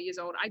was 4 years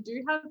old. I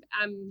do have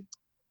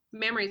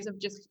memories of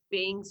just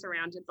being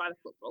surrounded by the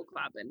football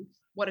club and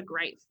what a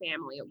great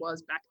family it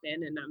was back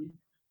then, and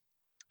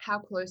how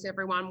close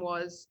everyone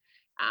was.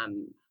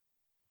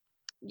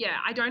 Yeah,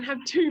 I don't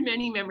have too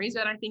many memories,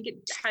 but I think it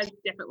has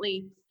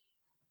definitely.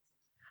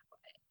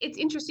 It's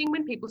interesting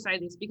when people say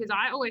this, because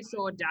I always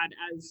saw Dad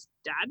as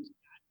Dad,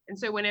 and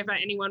so whenever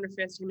anyone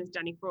refers to him as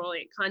Danny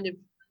Frawley, it kind of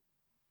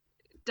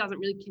doesn't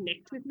really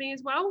connect with me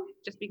as well,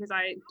 just because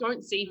I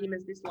don't see him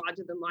as this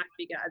larger than life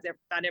figure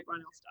that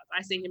everyone else does.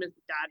 I see him as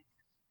the dad.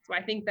 So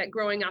I think that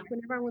growing up, when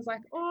everyone was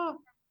like, "Oh,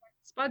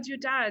 Spud's your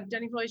dad,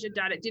 Danny Frawley's your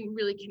dad," it didn't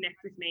really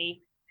connect with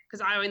me,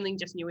 because I only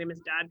just knew him as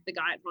Dad, the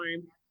guy at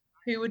home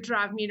who would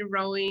drive me to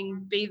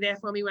rowing, be there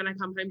for me when I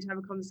come home to have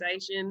a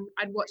conversation.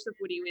 I'd watch the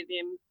footy with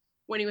him.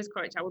 When he was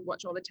coach, I would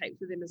watch all the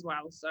tapes with him as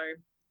well. So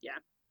yeah,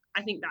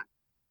 I think that,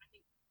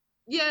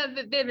 yeah,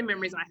 they're the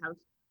memories I have.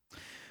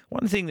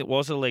 One thing that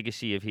was a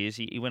legacy of his,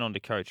 he went on to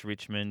coach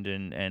Richmond,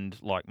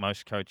 and like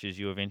most coaches,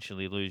 you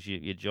eventually lose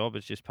your job.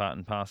 It's just part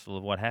and parcel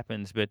of what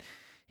happens. But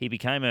he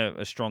became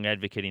a strong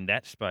advocate in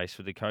that space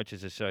for the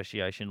Coaches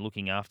Association,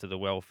 looking after the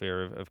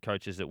welfare of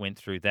coaches that went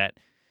through that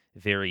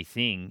very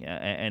thing.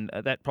 And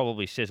that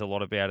probably says a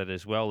lot about it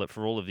as well, that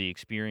for all of the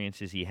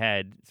experiences he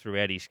had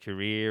throughout his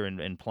career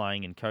and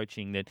playing and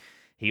coaching, that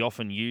he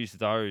often used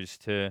those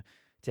to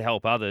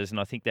help others. And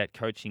I think that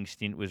coaching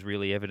stint was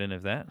really evident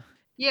of that.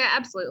 Yeah,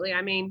 absolutely.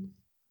 I mean,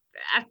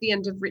 at the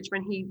end of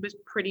Richmond, he was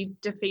pretty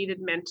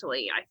defeated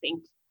mentally. I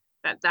think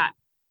that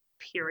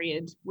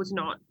period was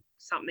not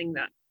something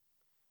that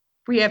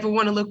we ever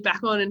want to look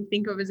back on and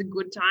think of as a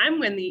good time.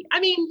 The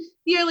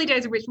early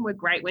days of Richmond were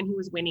great when he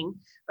was winning,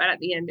 but at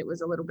the end it was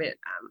a little bit,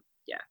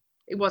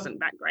 it wasn't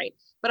that great.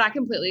 But I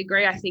completely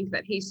agree. I think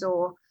that he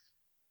saw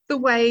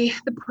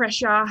the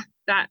pressure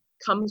that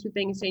comes with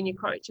being a senior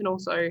coach, and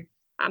also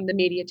the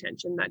media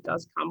attention that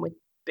does come with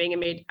being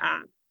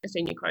a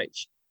senior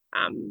coach,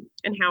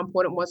 and how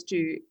important it was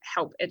to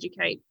help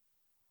educate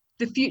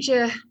the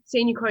future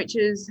senior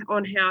coaches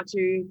on how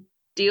to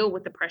deal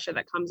with the pressure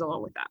that comes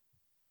along with that.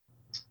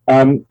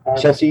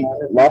 Chelsea,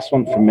 last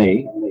one from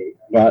me,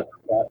 but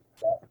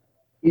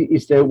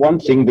is there one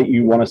thing that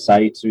you want to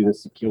say to the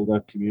St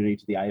Kilda community,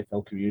 to the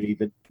AFL community,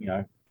 that, you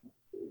know,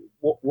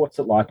 what's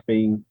it like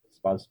being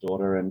Spud's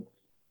daughter,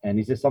 and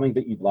is there something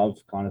that you'd love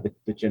kind of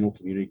the general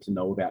community to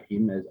know about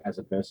him as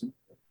a person?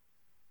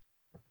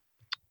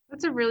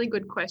 That's a really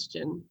good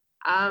question.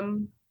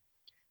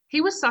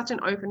 He was such an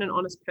open and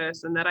honest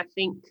person that I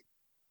think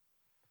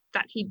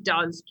that he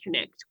does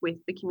connect with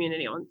the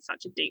community on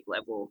such a deep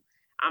level.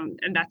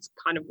 And that's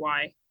kind of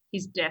why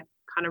his death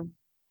kind of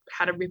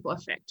had a ripple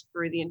effect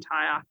through the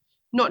entire,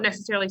 not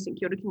necessarily St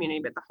Kilda community,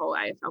 but the whole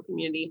AFL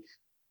community.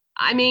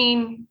 I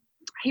mean,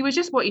 he was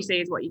just what you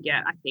see is what you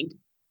get, I think,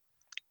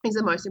 is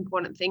the most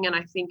important thing. And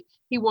I think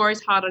he wore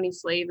his heart on his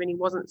sleeve, and he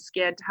wasn't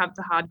scared to have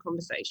the hard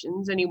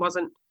conversations, and he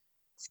wasn't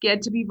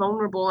scared to be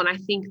vulnerable. And I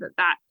think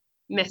that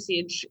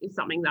message is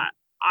something that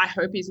I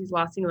hope is his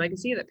lasting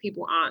legacy, that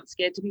people aren't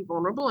scared to be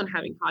vulnerable and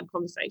having hard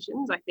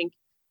conversations. I think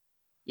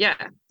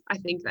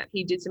that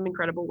he did some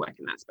incredible work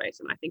in that space,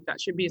 and I think that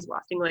should be his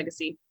lasting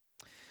legacy.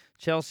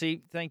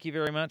 Chelsea, thank you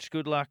very much.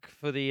 Good luck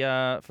for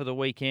the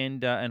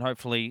weekend, and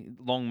hopefully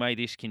long may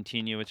this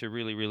continue. It's a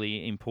really,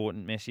 really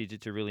important message.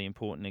 It's a really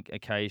important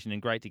occasion,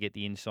 and great to get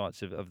the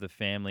insights of the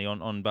family.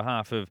 On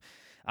behalf of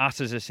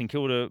us as a St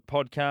Kilda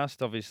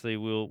podcast, obviously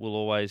we'll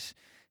always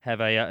have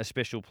a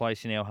special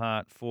place in our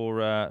heart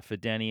for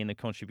Danny and the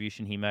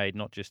contribution he made,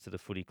 not just to the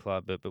footy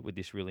club, but with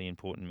this really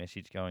important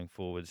message going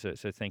forward.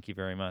 So thank you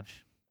very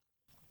much.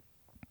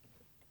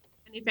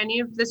 And if any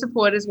of the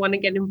supporters want to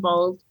get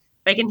involved,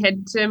 they can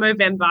head to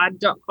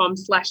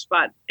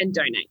movember.com/Spud and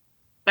donate.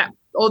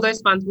 All those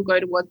funds will go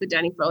towards the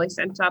Danny Frawley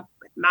Centre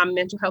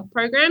mental health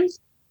programs,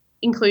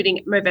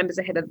 including Movember's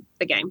ahead of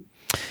the game.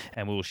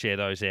 And we'll share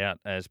those out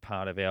as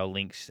part of our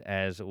links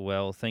as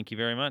well. Thank you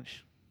very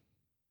much.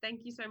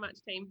 Thank you so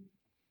much, team.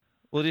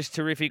 Well, it is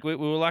terrific. We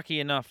were lucky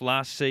enough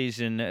last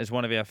season as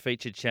one of our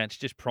featured chats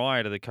just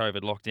prior to the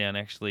COVID lockdown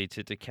actually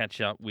to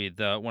catch up with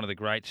one of the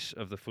greats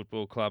of the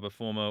football club, a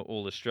former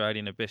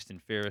All-Australian, a best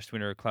and fairest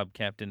winner, a club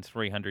captain,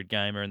 300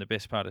 gamer and the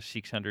best part of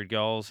 600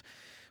 goals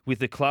with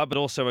the club, but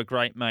also a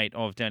great mate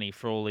of Danny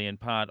Frawley and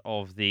part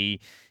of the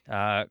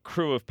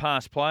crew of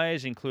past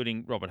players,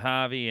 including Robert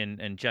Harvey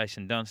and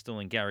Jason Dunstall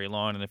and Gary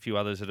Lyon and a few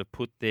others that have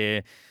put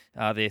their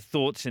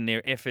thoughts and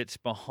their efforts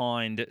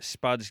behind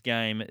Spud's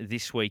game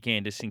this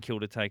weekend as St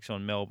Kilda takes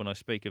on Melbourne. I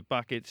speak of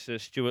buckets,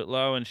 Stewart,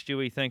 Loewe, and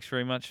Stewie, thanks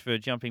very much for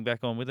jumping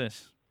back on with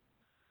us.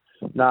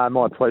 No,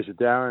 my pleasure,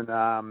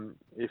 Darren.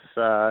 If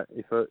a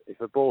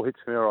ball hits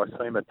me or I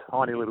seem a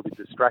tiny little bit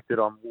distracted,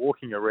 I'm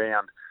walking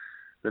around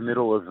the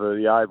middle of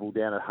the oval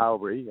down at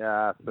Halbury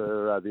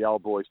for the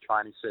old boys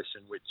training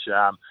session, which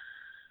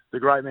the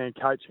great man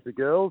coach for the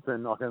girls,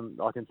 and I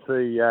can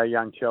see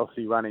young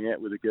Chelsea running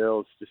out with the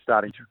girls, just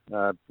starting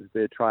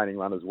their training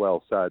run as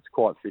well. So it's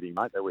quite fitting,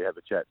 mate, that we have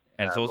a chat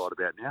And it's right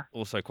about now.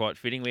 Also quite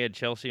fitting. We had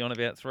Chelsea on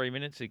about 3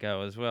 minutes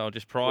ago as well,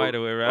 just prior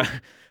to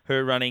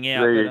her running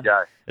out. There you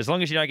go. As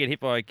long as you don't get hit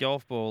by a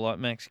golf ball like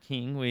Max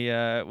King,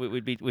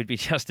 we'd be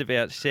just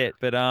about set.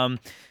 But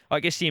I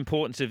guess the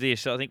importance of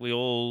this, I think we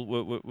all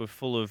were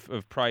full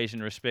of praise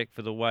and respect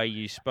for the way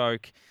you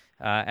spoke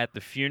at the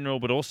funeral,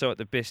 but also at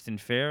the best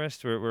and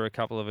fairest, where a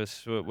couple of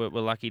us were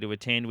lucky to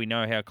attend. We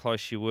know how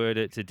close you were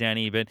to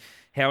Danny, but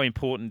how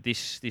important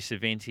this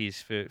event is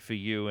for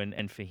you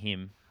and for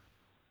him.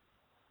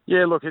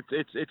 Yeah, look,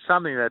 it's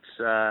something that's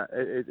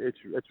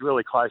it's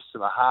really close to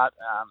my heart.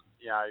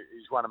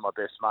 He's one of my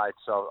best mates.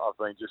 I've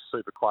been just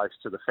super close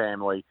to the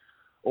family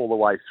all the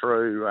way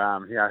through.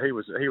 He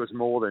was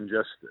more than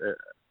just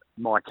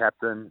my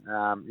captain.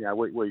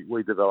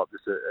 We developed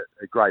just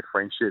a great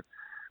friendship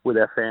with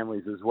our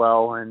families as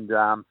well. And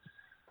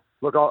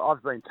look,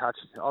 I've been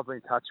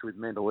touched with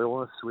mental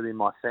illness within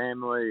my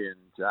family,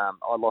 and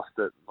I lost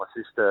my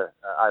sister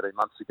 18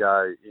 months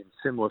ago in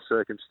similar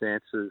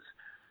circumstances.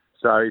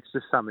 So it's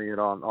just something that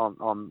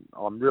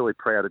I'm really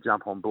proud to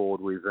jump on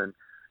board with,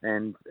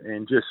 and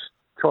just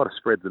try to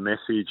spread the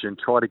message and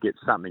try to get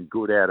something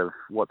good out of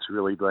what's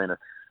really been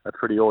a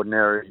pretty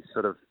ordinary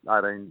sort of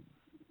 18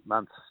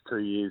 months, 2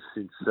 years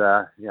since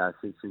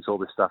all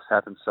this stuff's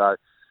happened. So.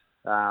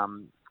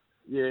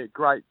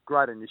 Great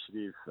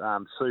initiative.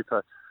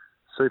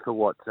 Super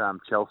what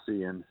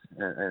Chelsea and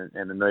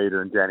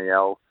Anita and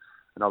Danielle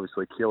and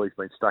obviously Kelly's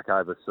been stuck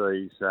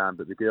overseas,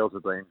 but the girls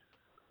have been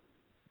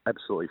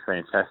absolutely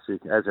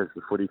fantastic, as has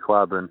the footy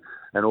club and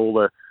all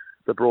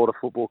the broader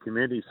football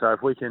community. So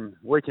if we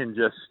can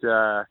just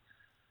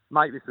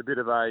make this a bit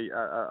of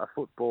a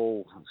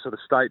football sort of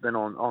statement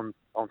on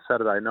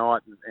Saturday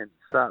night and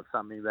start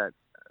something that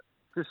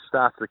just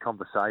starts the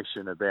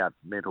conversation about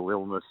mental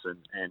illness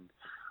and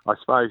I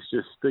suppose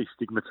just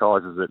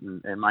destigmatises it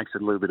and makes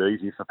it a little bit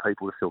easier for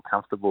people to feel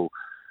comfortable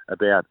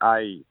about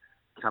A,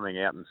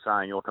 coming out and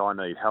saying, look, I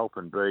need help,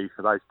 and B,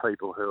 for those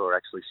people who are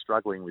actually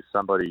struggling with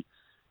somebody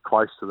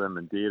close to them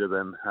and dear to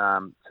them,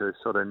 to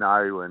sort of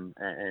know and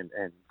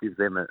give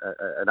them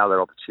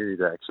another opportunity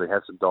to actually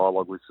have some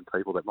dialogue with some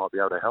people that might be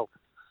able to help.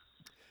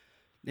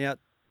 Now,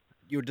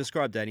 you would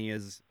describe Danny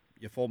as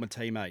your former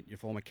teammate, your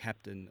former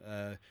captain,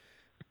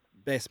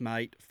 best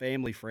mate,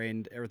 family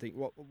friend, everything.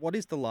 What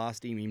is the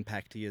lasting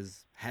impact he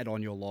has had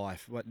on your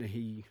life?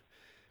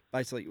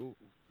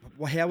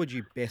 How would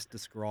you best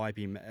describe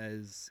him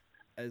as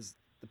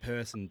the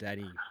person,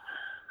 Danny?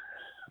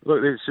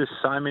 Look, there's just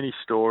so many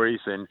stories,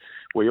 and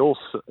we've all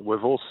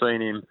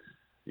seen him,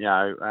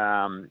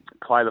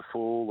 play the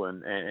fool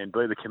and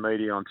be the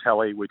comedian on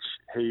telly, which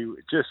he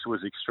just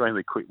was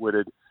extremely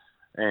quick-witted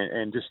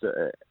and just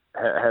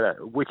had a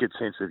wicked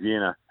sense of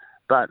humour.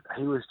 But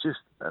he was just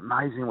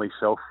amazingly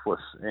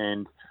selfless.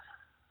 And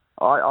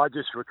I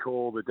just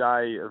recall the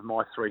day of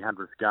my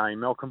 300th game,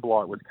 Malcolm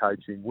Blight was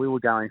coaching. We were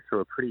going through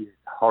a pretty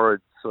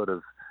horrid sort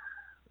of,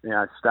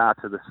 start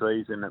to the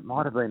season. It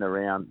might have been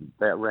around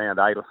about round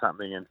 8 or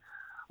something. And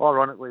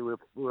ironically, we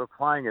were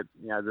playing at,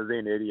 the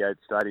then Etihad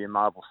Stadium,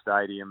 Marvel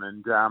Stadium.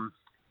 And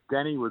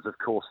Danny was, of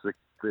course, the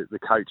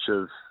coach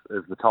of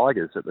the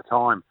Tigers at the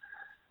time.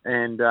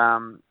 And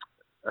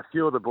a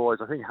few of the boys,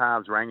 I think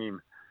Harves rang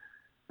him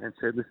and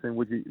said, listen,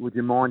 would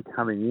you mind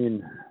coming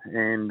in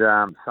and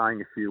saying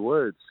a few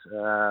words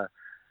to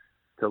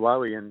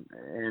Loewe? And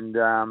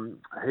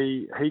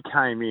he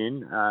came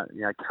in,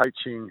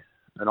 coaching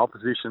an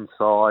opposition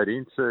side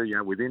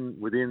into,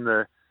 within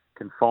the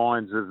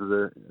confines of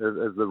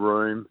the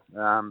room,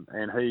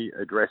 and he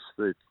addressed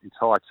the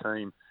entire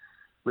team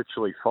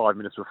literally 5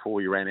 minutes before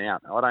we ran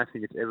out. I don't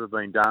think it's ever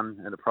been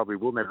done, and it probably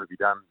will never be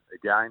done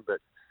again, but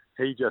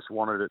he just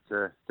wanted it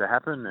to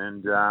happen,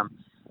 and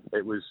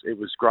it was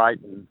great,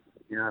 and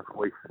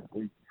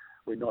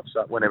we notched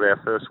up one of our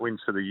first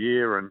wins for the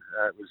year, and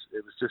it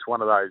was just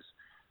one of those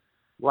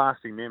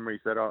lasting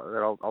memories that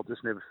I'll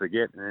just never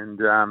forget. And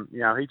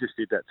he just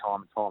did that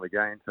time and time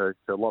again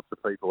to lots of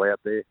people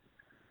out there,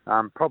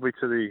 probably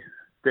to the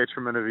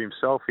detriment of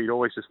himself. He'd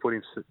always just put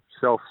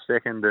himself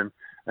second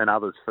and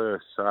others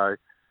first. So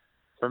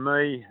for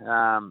me,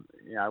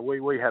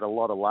 we had a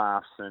lot of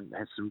laughs and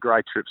had some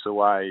great trips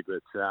away,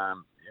 but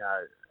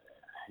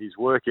his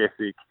work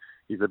ethic,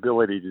 his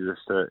ability to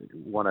just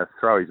want to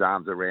throw his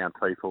arms around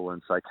people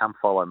and say, come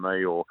follow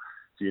me, or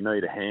do you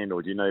need a hand,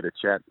 or do you need a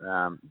chat?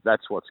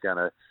 That's what's going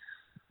to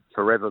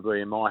forever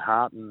be in my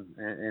heart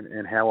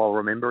and how I'll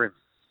remember him.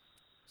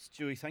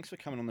 Stewie, thanks for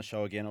coming on the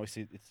show again.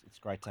 Obviously, it's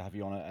great to have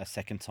you on a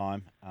second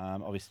time,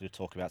 obviously to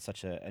talk about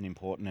such an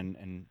important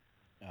and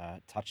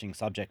touching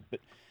subject. But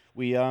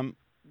we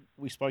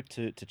spoke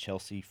to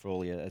Chelsea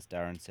Frawley, as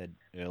Darren said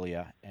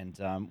earlier, and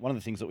one of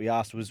the things that we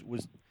asked was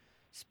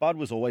Spud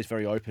was always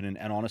very open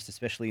and honest,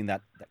 especially in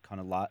that kind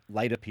of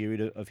later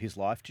period of his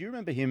life. Do you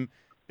remember him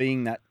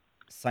being that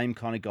same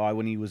kind of guy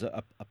when he was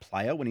a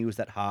player, when he was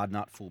that hard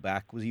nut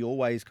fullback? Was he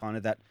always kind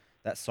of that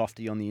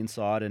softy on the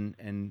inside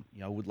and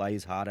would lay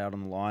his heart out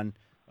on the line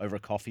over a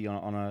coffee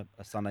on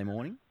a Sunday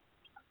morning?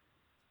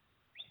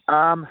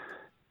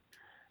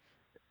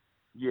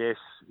 Yes,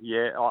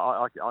 yeah,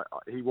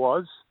 he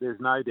was. There's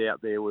no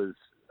doubt there was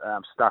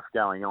stuff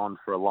going on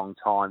for a long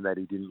time that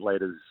he didn't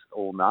let us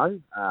all know.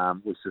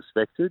 We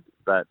suspected,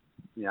 but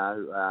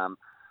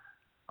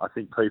I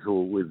think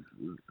people with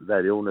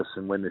that illness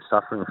and when they're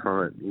suffering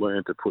from it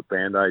learn to put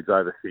band-aids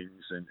over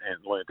things and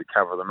learn to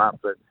cover them up.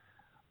 But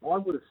I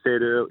would have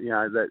said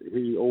earlier, that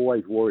he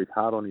always wore his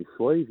heart on his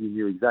sleeve. He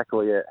knew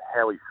exactly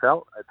how he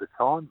felt at the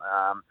time.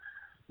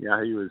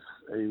 He was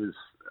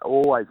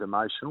always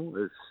emotional,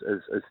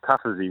 as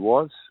tough as he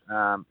was.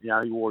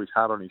 He wore his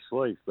heart on his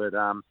sleeve. But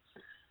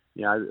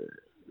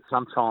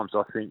sometimes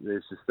I think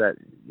there's just that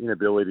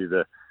inability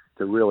to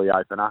really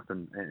open up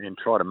and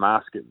try to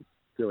mask it,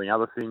 doing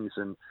other things.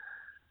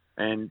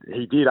 And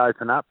he did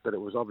open up, but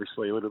it was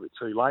obviously a little bit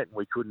too late, and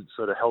we couldn't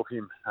sort of help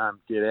him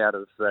get out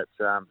of that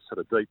sort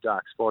of deep,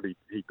 dark spot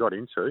he got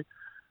into.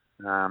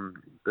 Over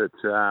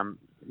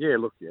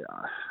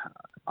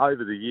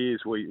the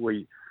years,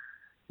 we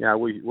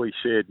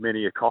shared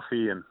many a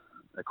coffee and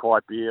a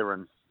quiet beer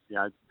and,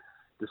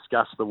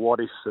 discussed the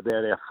what-ifs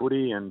about our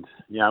footy. And,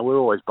 we're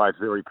always both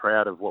very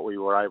proud of what we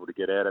were able to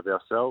get out of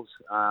ourselves.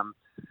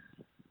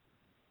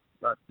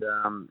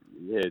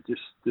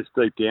 Just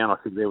deep down, I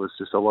think there was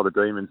just a lot of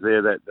demons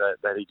there that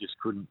he just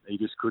couldn't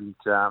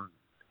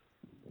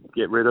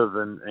get rid of,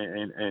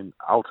 and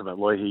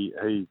ultimately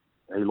he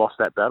lost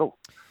that battle.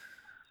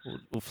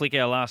 We'll flick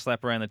our last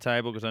lap around the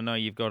table because I know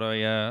you've got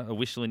a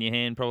whistle in your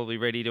hand, probably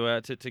ready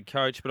to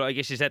coach. But I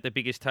guess, is that the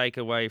biggest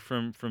takeaway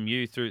from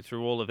you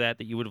through all of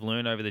that you would have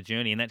learned over the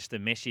journey? And that's the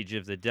message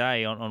of the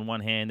day. On one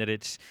hand, that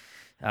it's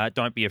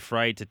don't be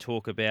afraid to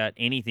talk about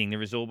anything.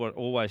 There is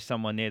always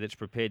someone there that's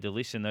prepared to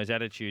listen. Those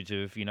attitudes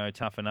of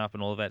toughen up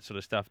and all of that sort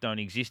of stuff don't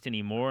exist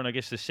anymore. And I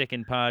guess the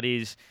second part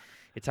is,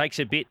 it takes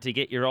a bit to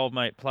get your old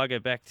mate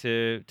Plugger back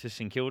to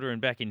St Kilda and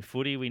back in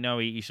footy. We know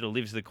he sort of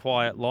lives the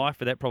quiet life,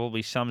 but that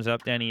probably sums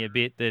up Danny a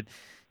bit, that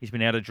he's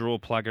been able to draw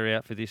Plugger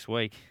out for this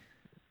week.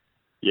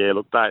 Yeah,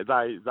 look, they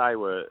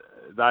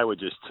were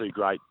just two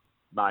great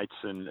mates,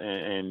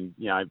 and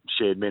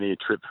shared many a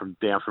trip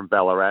down from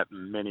Ballarat,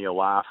 and many a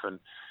laugh, and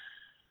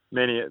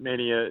many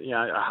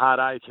a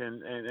heartache,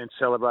 and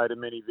celebrated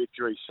many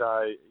victories.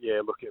 So yeah,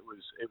 look,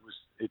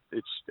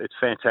 it's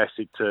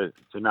fantastic to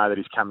know that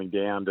he's coming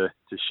down to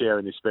share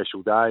in this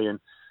special day and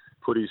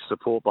put his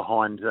support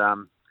behind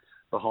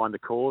the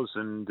cause.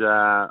 And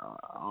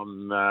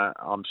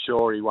I'm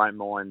sure he won't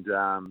mind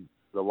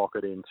the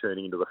Lockett end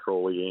turning into the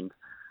Frawley end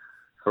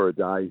for a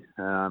day.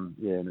 And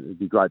it'd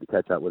be great to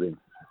catch up with him.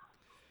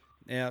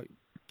 Now,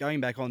 going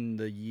back on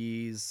the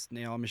years,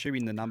 now I'm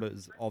assuming the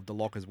numbers of the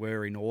lockers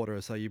were in order,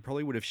 so you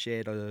probably would have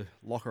shared a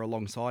locker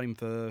alongside him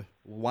for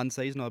one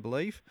season, I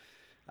believe.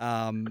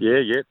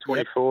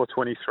 24,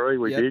 23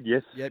 we did,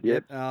 yes. Yep.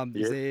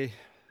 Is there,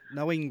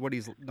 knowing what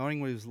he's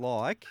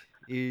like,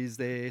 is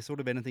there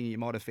sort of anything you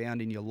might have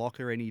found in your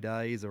locker any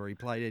days, or he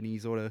played any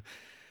sort of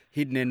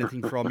hidden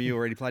anything from you,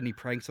 or he played any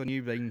pranks on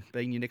you,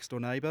 being your next door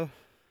neighbour?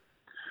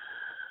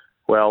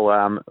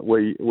 Well,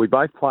 we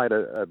both played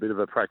a bit of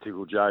a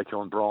practical joke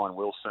on Brian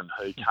Wilson,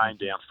 who came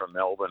down from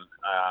Melbourne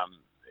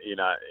it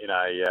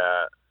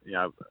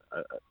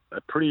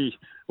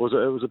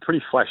was a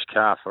pretty flash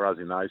car for us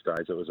in those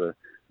days. It was a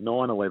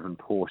 911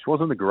 Porsche. It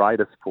wasn't the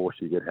greatest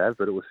Porsche you could have,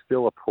 but it was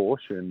still a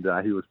Porsche, and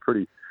he was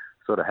pretty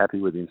sort of happy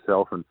with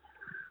himself. And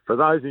for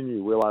those who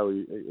knew Willow,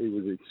 he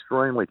was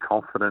extremely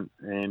confident,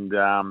 and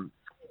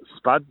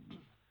Spud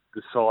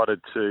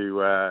decided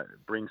to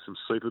bring some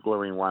super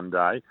glue in one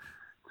day.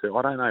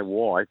 I don't know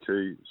why,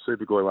 to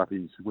super glue up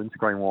his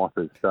windscreen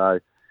wipers. So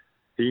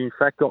he in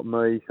fact got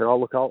me, said,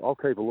 look, I'll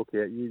keep a look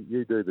out.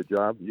 You do the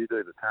job, you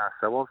do the task.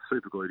 So I've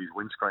super glued his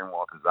windscreen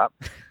wipers up.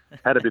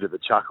 Had a bit of a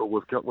chuckle.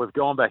 We've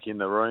gone back in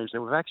the rooms,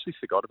 and we've actually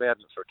forgot about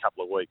it for a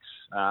couple of weeks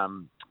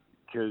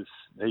because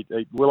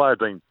Willow had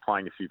been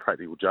playing a few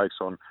practical jokes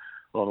on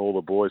all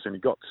the boys, and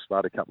he got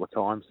Spud a couple of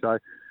times. So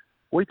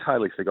we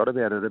totally forgot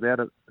about it.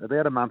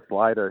 About a month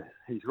later,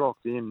 he's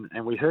rocked in,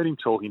 and we heard him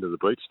talking to the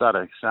boot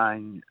stutter,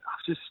 saying,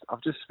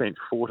 "I've just spent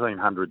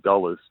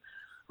 $1,400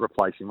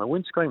 replacing my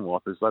windscreen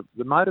wipers.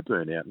 The motor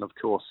burnt out, and of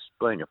course,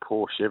 being a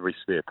Porsche, every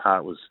spare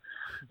part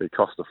it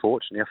cost a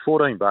fortune. Now,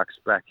 $14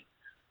 back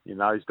in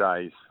those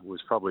days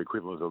was probably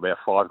equivalent to about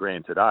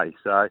 $5,000 today.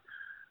 So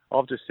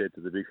I've just said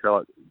to the big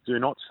fella, do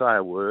not say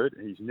a word.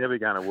 He's never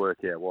going to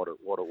work out what it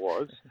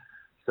was."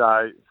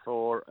 So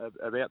for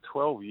about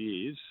 12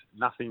 years,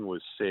 nothing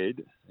was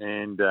said,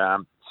 and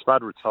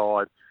Spud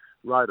retired,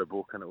 wrote a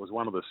book, and it was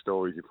one of the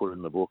stories he put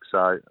in the book.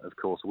 So, of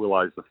course,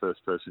 Willow's the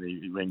first person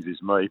he rings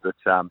is me. But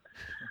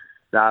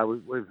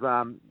no, we've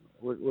done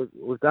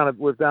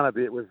a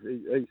bit.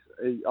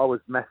 I was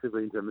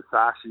massively into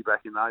Musashi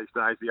back in those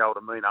days, the old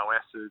amino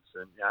acids,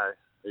 and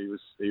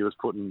he was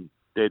putting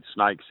dead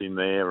snakes in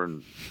there,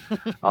 and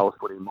I was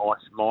putting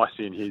mice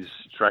in his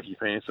tracky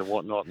pants and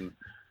whatnot, and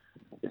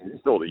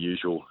it's all the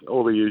usual,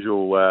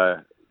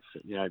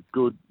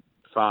 good,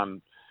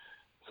 fun,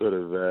 sort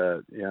of,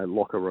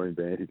 locker room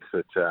antics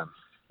that,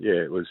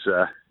 it was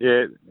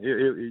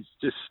it's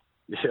just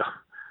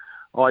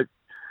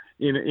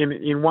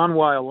in one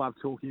way I love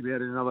talking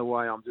about it. In another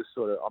way, I'm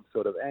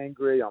sort of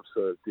angry. I'm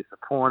sort of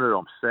disappointed.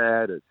 I'm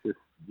sad. It's just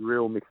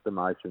real mixed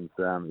emotions.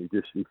 He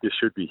just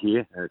should be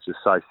here, and it's just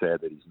so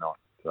sad that he's not.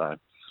 So,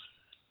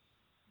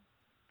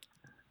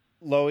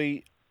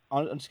 Loewe,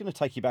 I'm just going to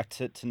take you back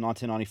to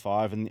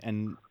 1995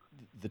 and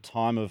the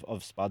time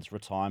of Spud's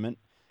retirement.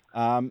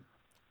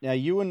 Now,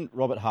 you and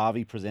Robert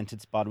Harvey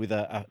presented Spud with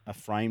a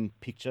framed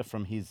picture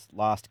from his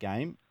last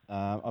game,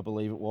 I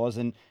believe it was.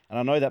 And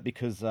I know that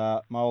because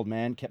my old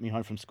man kept me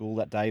home from school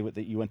that day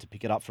that you went to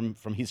pick it up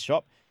from his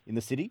shop in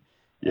the city.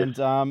 Yes.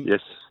 And yes.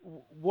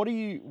 What do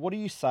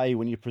you say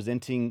when you're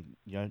presenting,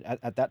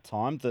 at that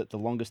time, the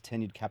longest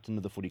tenured captain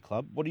of the footy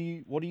club? What do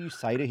you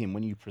say to him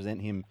when you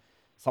present him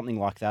something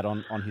like that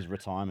on his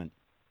retirement?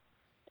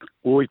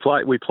 Well, we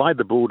played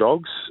the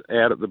Bulldogs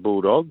out at the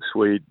Bulldogs.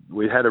 We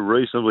had a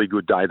reasonably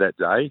good day that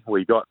day.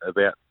 We got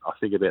about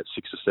 6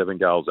 or 7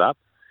 goals up.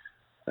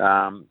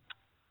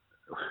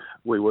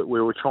 We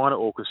were trying to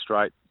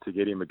orchestrate to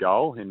get him a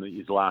goal in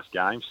his last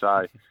game. So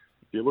if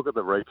you look at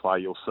the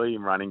replay, you'll see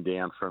him running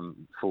down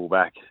from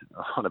fullback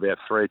on about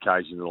 3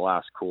 occasions in the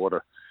last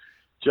quarter.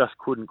 Just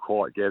couldn't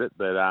quite get it,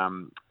 but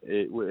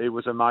it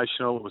was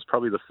emotional. It was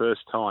probably the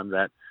first time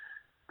that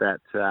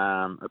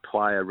a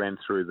player ran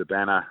through the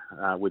banner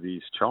with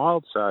his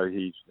child. So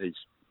he's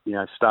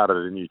started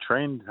a new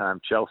trend.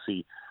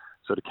 Chelsea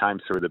sort of came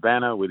through the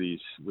banner with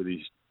his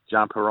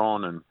jumper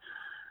on, and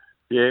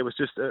it was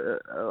just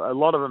a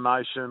lot of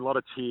emotion, a lot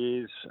of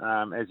tears,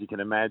 as you can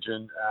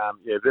imagine.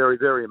 Very,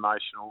 very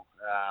emotional.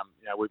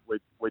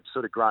 We'd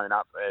sort of grown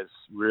up as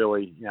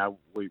really,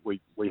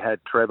 we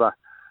had Trevor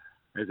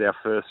as our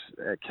first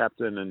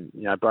captain, and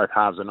both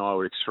halves and I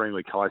were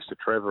extremely close to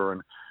Trevor,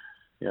 and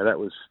that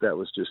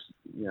was just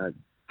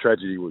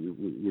tragedy,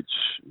 which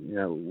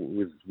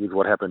with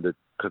what happened to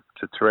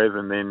Trev,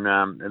 and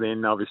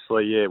then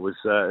obviously it was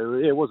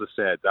a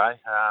sad day,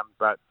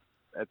 but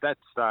at that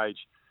stage,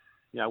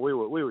 we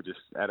were just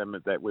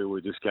adamant that we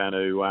were just going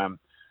to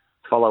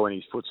follow in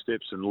his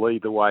footsteps and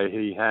lead the way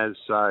he has.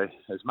 So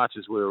as much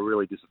as we were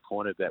really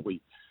disappointed that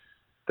we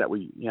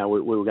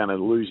were going to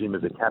lose him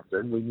as a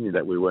captain, we knew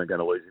that we weren't going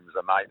to lose him as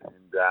a mate,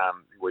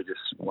 and we just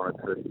wanted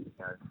to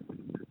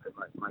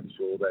make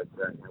sure that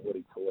what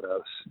he taught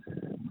us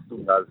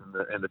still does,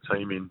 and the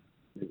team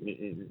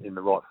in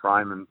the right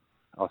frame. And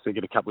I think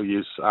in a couple of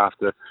years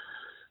after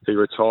he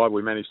retired,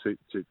 we managed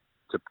to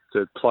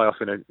play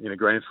off in a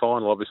grand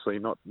final. Obviously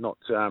not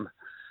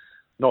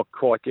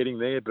quite getting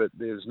there, but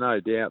there's no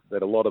doubt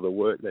that a lot of the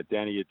work that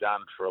Danny had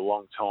done for a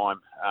long time,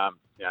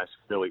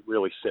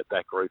 really set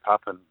that group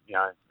up. And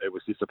it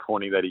was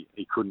disappointing that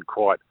he couldn't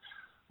quite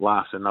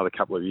last another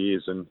couple of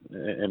years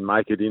and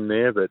make it in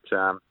there. But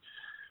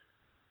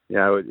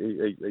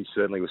he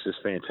certainly was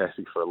just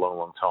fantastic for a long,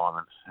 long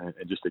time,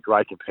 and just a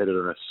great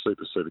competitor and a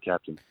super, super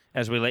captain.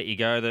 As we let you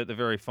go, the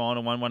very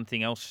final one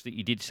thing else that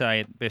you did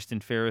say at Best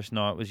and Fairest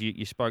night was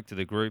you spoke to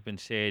the group and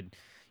said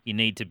you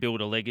need to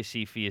build a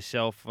legacy for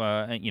yourself,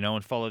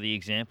 and follow the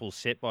examples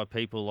set by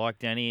people like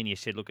Danny. And you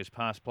said, look, as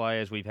past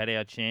players, we've had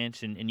our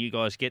chance, and you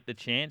guys get the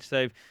chance.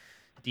 Do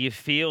you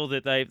feel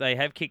that they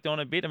have kicked on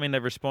a bit? I mean,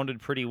 they've responded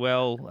pretty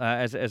well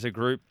as a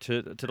group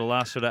to the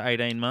last sort of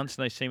 18 months,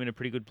 and they seem in a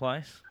pretty good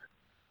place.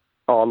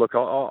 Oh, look, I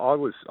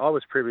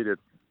was privy to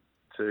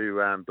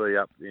be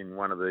up in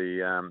one of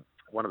the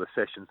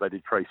sessions they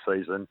did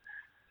pre-season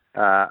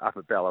up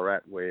at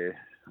Ballarat, where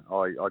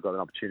I got an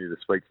opportunity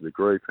to speak to the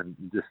group and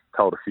just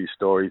told a few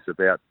stories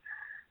about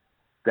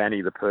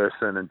Danny the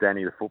person, and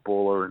Danny the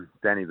footballer, and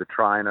Danny the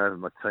trainer,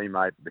 and my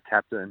teammate, the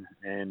captain.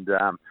 And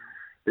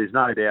there's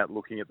no doubt,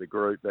 looking at the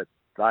group, that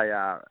they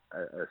are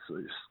a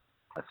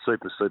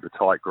super, super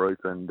tight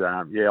group. And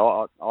I'm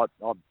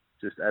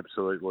just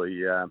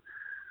absolutely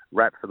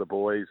wrapped for the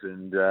boys,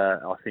 and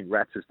I think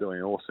Rats is doing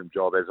an awesome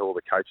job, as all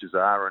the coaches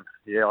are. And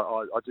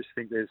I just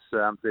think there's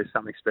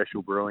something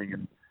special brewing,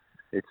 and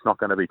it's not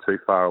going to be too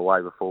far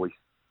away before we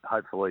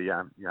hopefully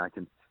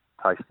can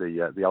taste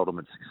the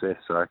ultimate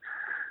success. So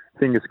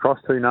fingers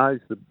crossed. Who knows?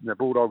 The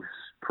Bulldogs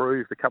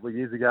proved a couple of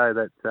years ago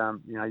that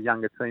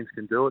younger teams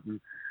can do it. And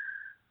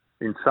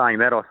in saying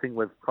that, I think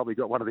we've probably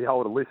got one of the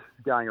older lists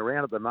going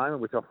around at the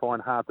moment, which I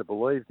find hard to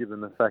believe, given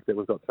the fact that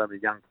we've got so many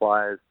young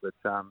players. But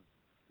I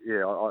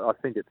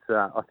think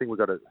we've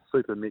got a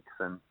super mix,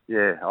 and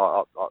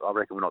I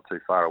reckon we're not too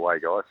far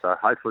away, guys. So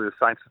hopefully the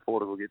Saints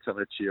supporters will get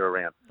something to cheer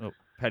around. Oh,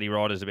 Paddy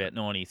Ryder's about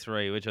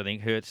 93, which I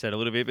think hurts that a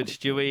little bit. But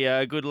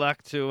Stewie, good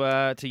luck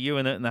to you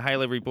and the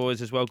Hail-Every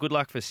boys as well. Good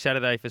luck for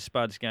Saturday for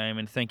Spud's game,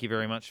 and thank you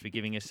very much for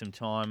giving us some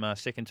time,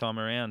 second time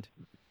around.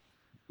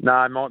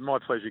 No, my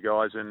pleasure,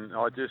 guys. And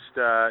I just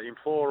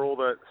implore all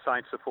the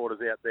Saints supporters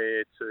out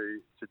there to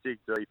dig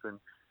deep and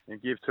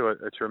give to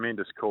a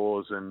tremendous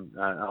cause. And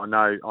I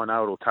know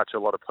it'll touch a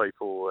lot of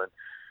people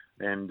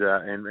and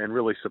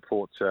really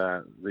support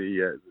the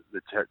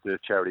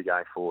charity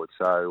going forward.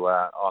 So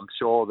I'm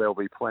sure there'll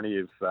be plenty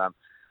of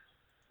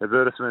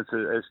advertisements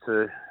as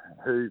to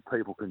who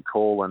people can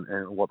call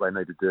and what they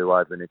need to do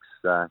over the next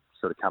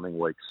sort of coming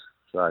weeks.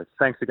 So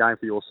thanks again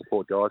for your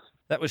support, guys.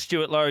 That was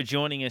Stewart Loewe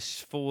joining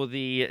us for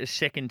the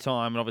second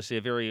time, and obviously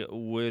a very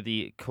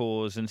worthy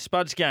cause. And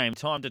Spud's Game,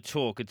 Time to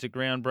Talk. It's a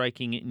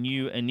groundbreaking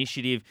new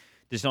initiative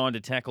designed to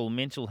tackle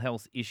mental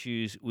health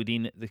issues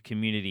within the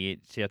community.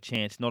 It's our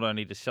chance not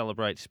only to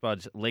celebrate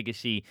Spud's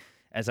legacy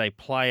as a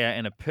player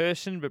and a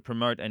person, but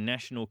promote a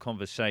national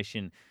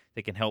conversation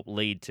that can help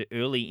lead to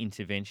early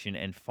intervention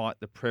and fight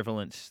the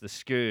prevalence, the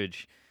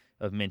scourge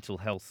of mental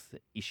health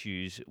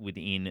issues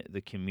within the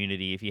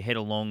community. If you head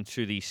along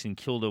to the St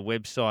Kilda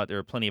website, there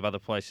are plenty of other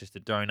places to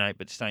donate,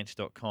 but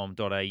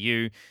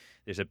saints.com.au,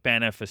 there's a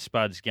banner for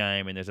Spud's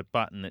Game and there's a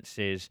button that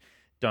says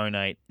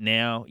donate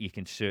now. You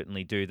can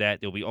certainly do that.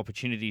 There'll be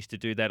opportunities to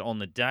do that on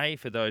the day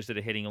for those that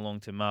are heading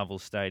along to Marvel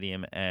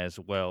Stadium as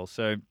well.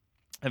 So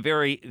a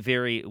very,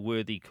 very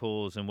worthy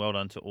cause, and well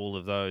done to all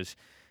of those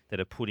that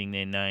are putting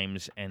their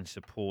names and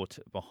support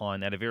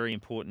behind that. A very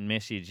important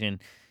message. And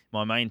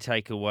my main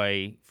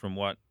takeaway from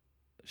what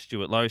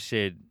Stewart Loewe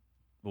said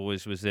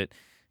was that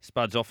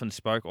Spuds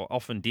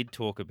often did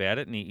talk about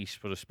it, and he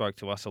sort of spoke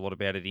to us a lot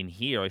about it in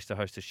here. I used to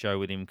host a show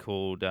with him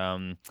called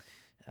No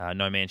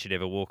Man Should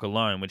Ever Walk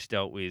Alone, which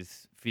dealt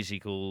with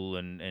physical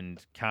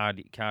and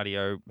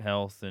cardio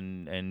health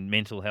and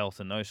mental health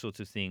and those sorts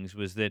of things.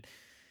 Was that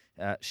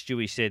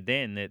Stewie said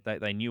then that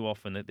they knew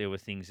often that there were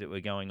things that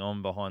were going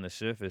on behind the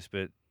surface,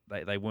 but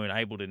they weren't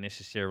able to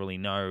necessarily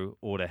know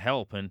or to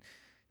help. And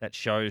that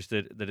shows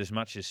that as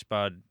much as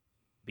Spud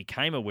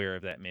became aware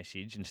of that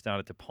message and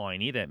started to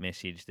pioneer that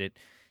message, that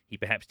he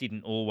perhaps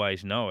didn't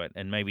always know it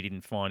and maybe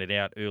didn't find it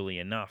out early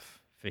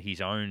enough for his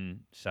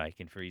own sake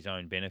and for his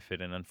own benefit.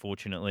 And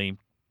unfortunately,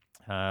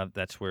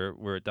 that's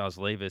where it does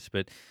leave us.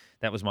 But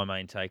that was my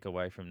main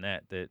takeaway from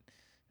that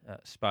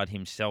Spud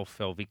himself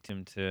fell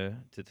victim to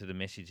the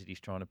message that he's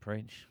trying to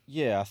preach.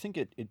 Yeah, I think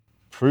it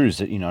proves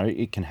that,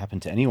 it can happen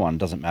to anyone. It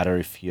doesn't matter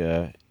if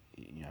you're,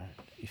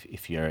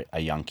 if you're a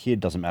young kid,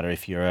 doesn't matter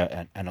if you're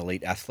an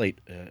elite athlete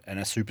and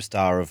a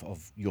superstar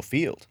of your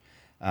field.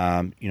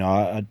 I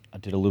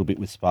did a little bit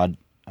with Spud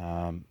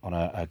on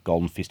a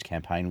Golden Fist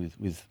campaign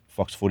with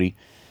Fox Footy,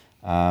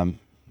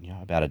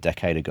 about a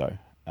decade ago.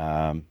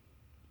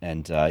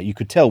 And you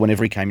could tell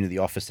whenever he came into the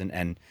office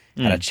and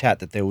had a chat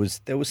that there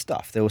was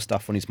stuff. There was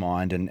stuff on his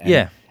mind,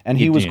 and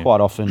he was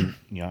quite often,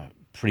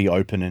 pretty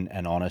open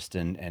and honest,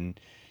 and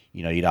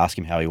you'd ask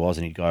him how he was,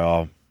 and he'd go,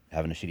 "Oh,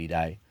 having a shitty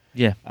day."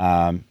 Yeah.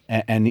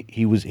 And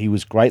he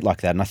was great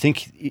like that. And I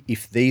think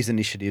if these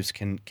initiatives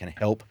can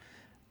help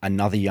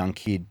another young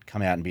kid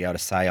come out and be able to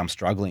say, "I'm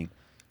struggling,"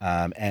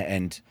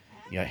 and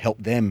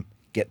help them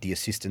get the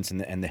assistance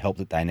and the help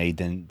that they need,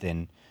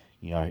 then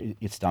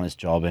it's done its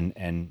job,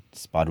 and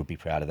Spud would be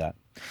proud of that.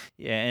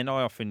 Yeah, and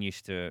I often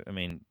used to,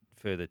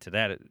 further to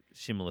that, a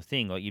similar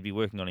thing, like you'd be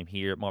working on him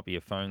here, it might be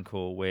a phone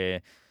call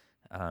where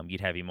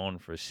you'd have him on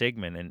for a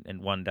segment,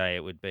 and one day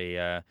it would be,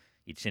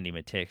 you'd send him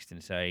a text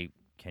and say,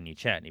 "Can you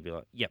chat?" And he'd be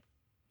like, "Yep."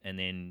 And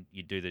then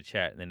you'd do the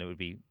chat, and then it would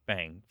be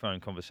bang, phone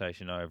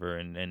conversation over,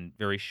 and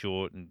very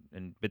short,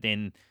 but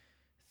then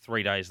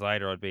 3 days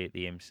later I'd be at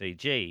the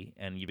MCG,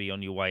 and you'd be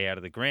on your way out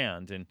of the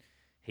ground, and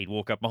he'd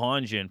walk up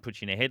behind you and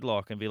put you in a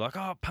headlock and be like,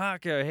 "Oh,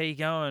 Parker, how you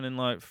going?" And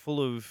like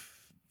full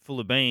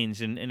of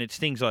beans, and it's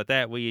things like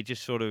that where you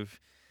just sort of,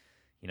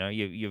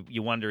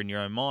 you wonder in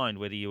your own mind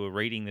whether you were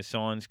reading the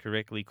signs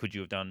correctly, could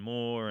you have done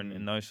more,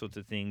 and those sorts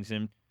of things.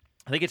 And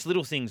I think it's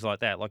little things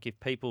like that, like if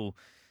people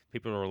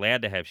are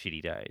allowed to have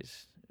shitty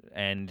days,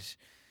 and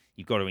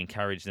you've got to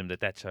encourage them that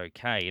that's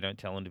okay. You don't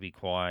tell them to be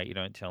quiet. You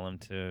don't tell them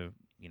to,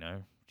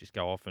 just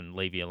go off and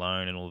leave you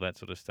alone and all that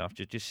sort of stuff.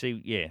 Just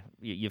see,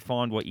 you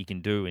find what you can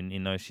do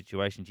in those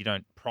situations. You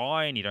don't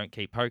pry and you don't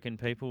keep poking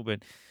people,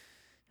 but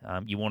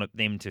you want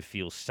them to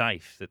feel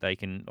safe, that they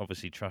can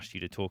obviously trust you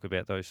to talk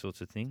about those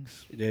sorts of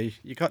things. Yeah,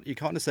 you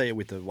kind of see it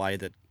with the way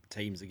that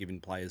teams are giving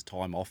players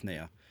time off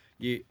now.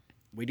 We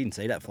didn't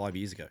see that 5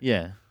 years ago.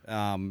 Yeah.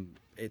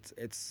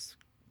 It's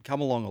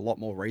come along a lot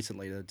more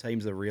recently. The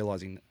teams are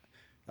realising,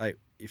 hey,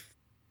 if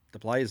the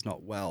player's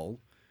not well,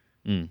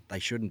 they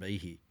shouldn't be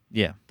here.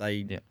 Yeah.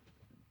 They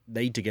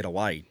need to get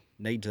away,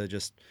 need to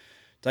just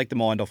take the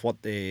mind off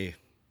what their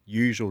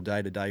usual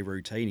day-to-day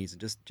routine is,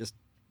 and just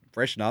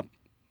freshen up,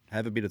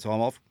 have a bit of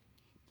time off,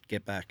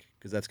 get back,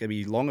 because that's going to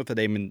be longer for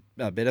them and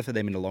better for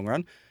them in the long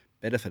run,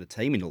 better for the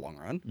team in the long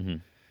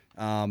run.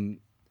 Mm-hmm.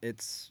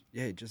 It's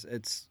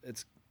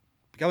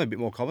become a bit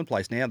more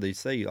commonplace now. They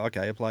see,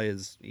 okay, a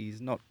player's he's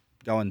not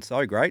going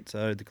so great,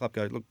 so the club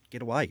go, look,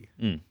 get away,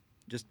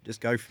 just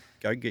go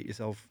get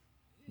yourself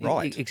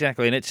right.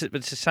 Exactly, and it's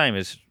the same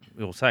as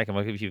we'll take him.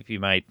 Like if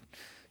your mate,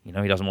 he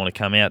doesn't want to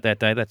come out that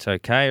day, that's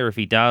okay. Or if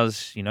he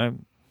does,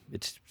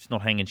 it's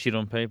not hanging shit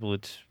on people.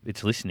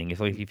 It's listening.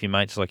 If your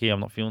mate's like, yeah,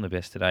 I'm not feeling the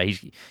best today,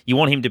 you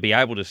want him to be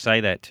able to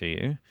say that to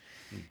you,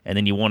 and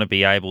then you want to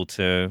be able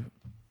to,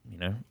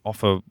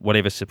 offer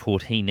whatever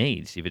support he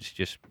needs. If it's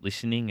just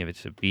listening, if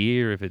it's a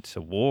beer, if it's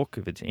a walk,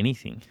 if it's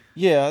anything.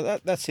 Yeah,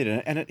 that's it,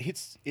 and it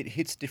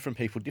hits different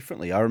people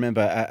differently. I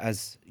remember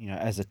as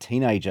a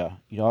teenager,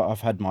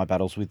 I've had my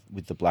battles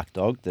with the black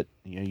dog that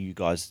you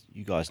guys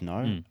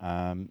know.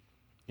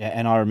 Yeah,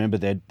 and I remember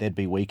there'd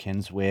be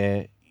weekends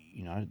where,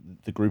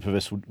 the group of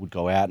us would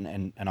go out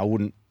and I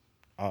wouldn't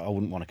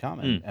want to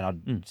come and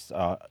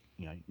I'd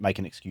make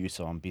an excuse,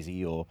 so I'm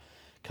busy or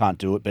can't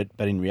do it.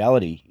 But in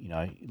reality,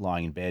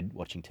 lying in bed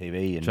watching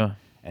TV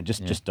and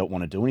just don't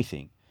want to do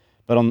anything.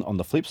 But on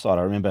the flip side,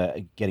 I remember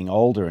getting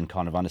older and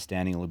kind of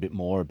understanding a little bit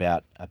more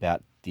about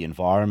the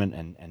environment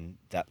and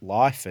that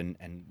life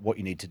and what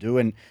you need to do.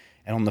 And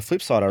on the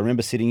flip side, I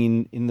remember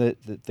sitting in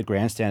the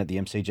grandstand at the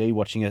MCG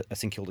watching a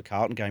St Kilda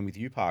Carlton game with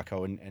you,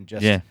 Parko, and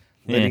just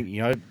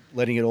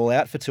letting it all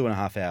out for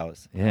 2.5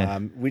 hours. Yeah.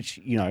 Which,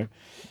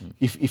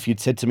 if you'd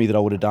said to me that I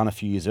would have done a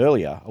few years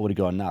earlier, I would have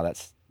gone, no,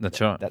 that's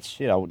right. That's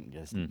shit. I wouldn't.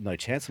 There's no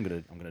chance I'm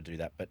gonna do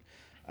that. But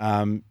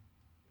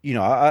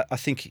I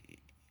think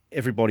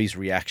everybody's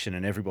reaction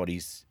and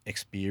everybody's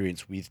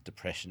experience with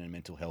depression and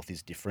mental health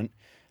is different,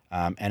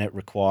 and it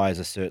requires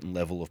a certain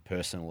level of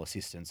personal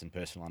assistance and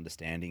personal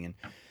understanding. And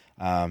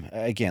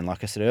again,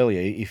 like I said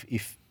earlier,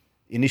 if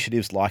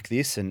initiatives like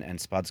this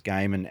and Spud's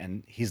game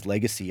and his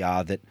legacy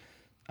are that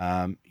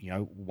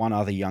one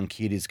other young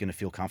kid is going to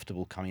feel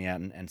comfortable coming out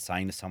and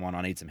saying to someone,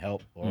 I need some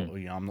help, or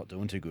I'm not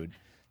doing too good,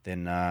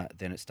 then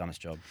it's done its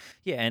job.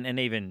 Yeah, and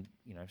even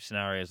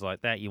scenarios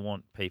like that, you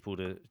want people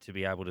to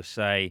be able to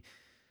say,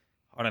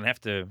 I don't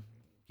have to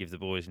give the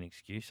boys an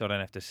excuse. I don't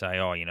have to say,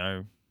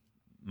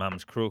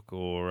 mum's crook,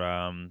 or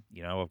I've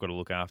got to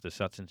look after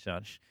such and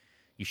such.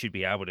 You should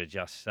be able to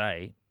just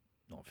say,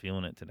 not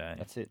feeling it today.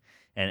 That's it.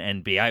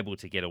 And be able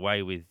to get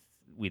away with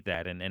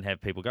that and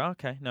have people go,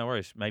 okay, no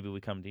worries, maybe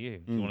we come to you.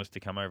 Do you want us to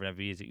come over and have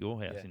beers at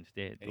your house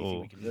instead? Anything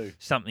or we can do.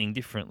 Something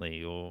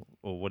differently or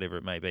whatever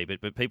it may be.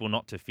 But people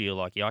not to feel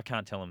like, I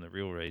can't tell them the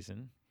real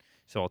reason,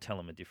 so I'll tell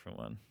them a different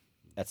one.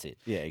 That's it.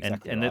 Yeah,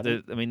 exactly. And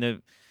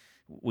right.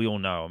 we all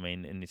know,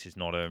 and this is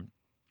not a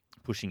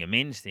pushing a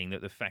men's thing,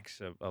 that the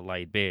facts are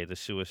laid bare. The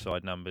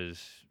suicide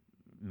numbers,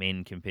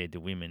 men compared to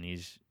women,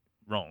 is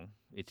wrong.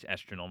 It's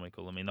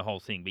astronomical. The whole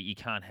thing. But you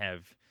can't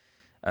have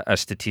a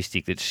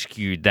statistic that's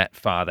skewed that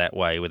far that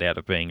way without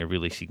it being a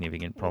really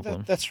significant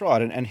problem. That's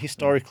right. And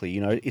historically,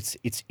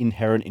 it's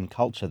inherent in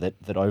culture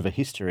that over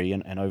history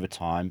and over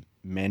time,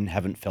 men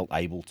haven't felt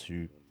able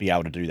to be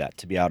able to do that,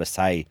 to be able to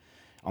say,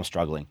 I'm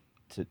struggling,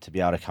 to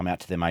be able to come out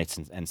to their mates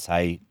and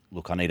say,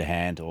 look, I need a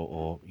hand,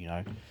 or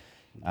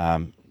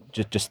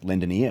just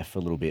lend an ear for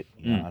a little bit.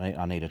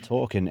 I need to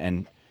talk.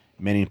 And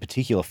men in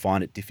particular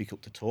find it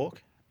difficult to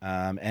talk.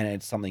 And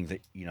it's something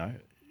that,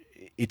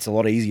 it's a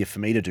lot easier for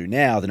me to do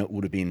now than it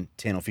would have been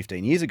 10 or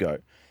 15 years ago,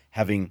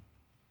 having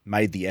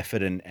made the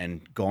effort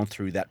and gone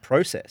through that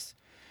process.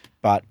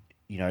 But,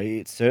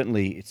 it's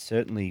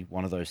certainly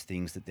one of those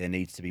things that there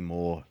needs to be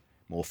more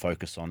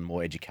focus on,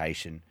 more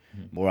education,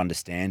 more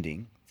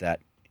understanding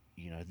that,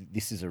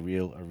 this is a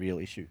real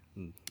issue.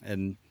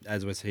 And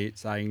as we're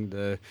saying,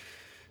 the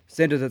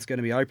centre that's going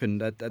to be open,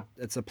 that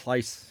it's a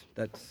place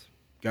that's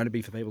going to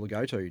be for people to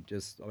go to.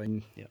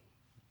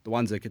 The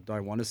ones that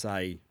don't want to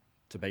say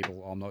to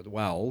people, I'm not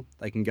well,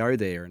 they can go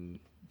there and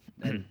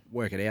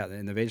work it out.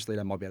 And eventually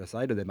they might be able to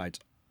say to their mates,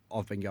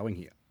 I've been going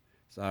here.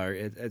 So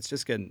it's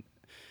just getting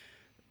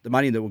the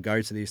money that will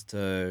go to this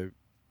to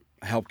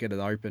help get it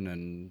open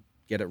and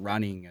get it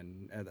running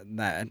and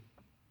that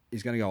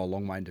is going to go a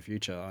long way into the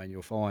future. And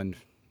you'll find,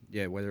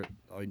 it's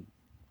going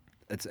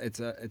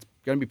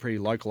to be pretty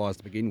localised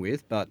to begin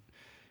with, but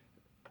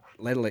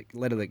let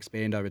it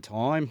expand over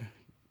time,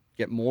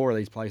 get more of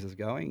these places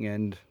going,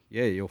 and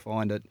you'll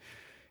find that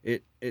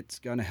it's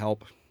going to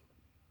help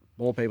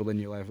more people than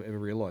you'll ever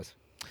realise.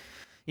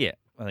 Yeah,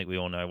 I think we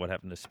all know what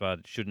happened to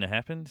Spud. It shouldn't have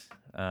happened,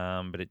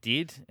 but it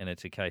did, and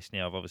it's a case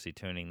now of obviously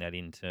turning that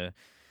into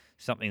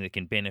something that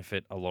can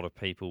benefit a lot of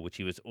people, which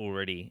he was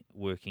already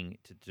working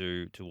to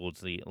do towards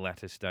the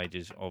latter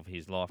stages of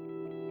his life.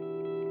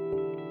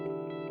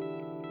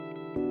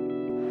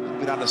 A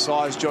bit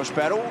undersized, Josh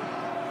Battle.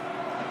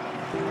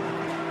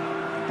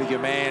 Bigger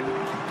man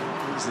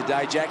wins the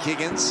day, Jack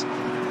Higgins.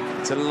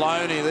 To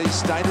Loewe,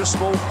 these dangerous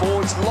small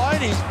forwards.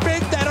 Loewe's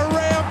bent that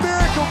around.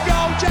 Miracle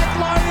goal, Jack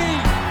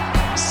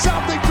Loewe.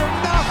 Something from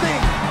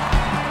nothing.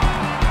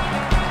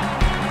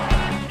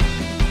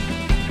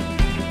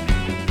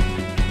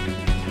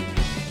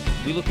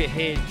 We look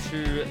ahead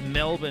to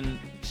Melbourne.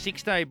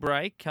 6-day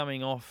break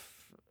coming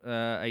off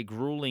a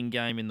gruelling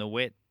game in the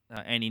wet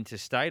and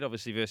interstate,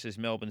 obviously versus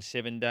Melbourne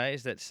 7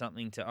 days. That's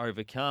something to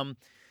overcome.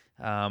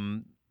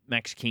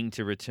 Max King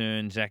to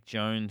return, Zach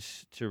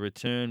Jones to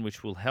return,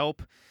 which will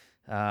help.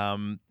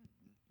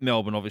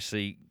 Melbourne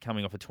obviously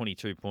coming off a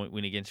 22-point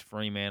win against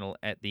Fremantle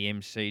at the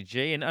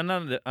MCG, and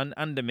an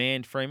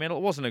undermanned Fremantle.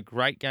 It wasn't a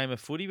great game of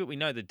footy, but we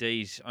know the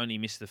D's only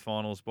missed the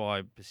finals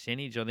by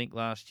percentage, I think,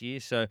 last year,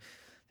 so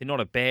they're not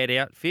a bad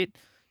outfit.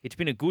 It's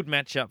been a good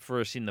matchup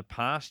for us in the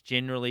past,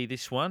 generally,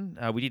 this one.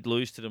 We did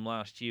lose to them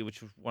last year,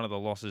 which was one of the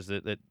losses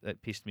that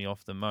pissed me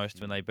off the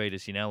most when they beat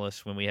us in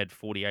Alice when we had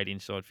 48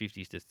 inside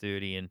 50s to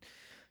 30 and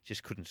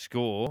just couldn't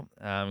score.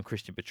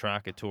 Christian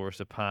Petrarca tore us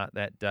apart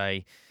that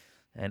day.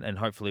 And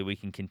hopefully we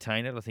can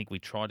contain it. I think we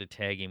tried to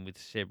tag him with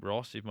Seb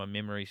Ross, if my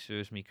memory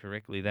serves me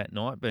correctly, that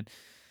night. But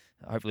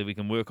hopefully we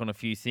can work on a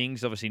few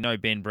things. Obviously, no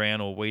Ben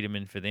Brown or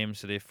Wiedemann for them,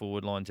 so their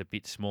forward line's a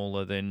bit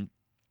smaller than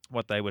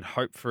what they would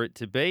hope for it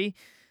to be.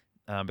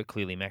 But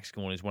clearly Max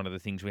Gawn is one of the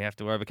things we have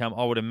to overcome.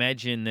 I would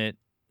imagine that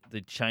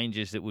the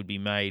changes that would be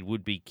made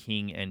would be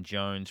King and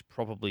Jones,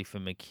 probably for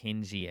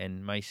McKenzie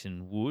and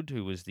Mason Wood,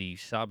 who was the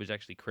sub, is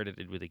actually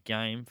credited with a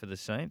game for the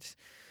Saints.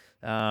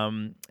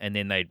 And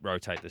then they'd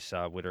rotate the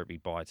sub, whether it be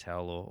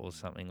Bytel or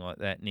something like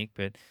that, Nick.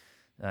 But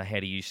how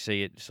do you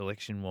see it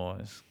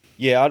selection-wise?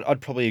 Yeah,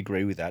 I'd probably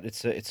agree with that.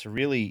 It's a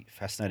really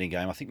fascinating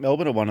game. I think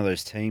Melbourne are one of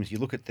those teams. You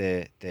look at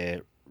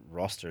their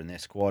roster and their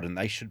squad, and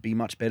they should be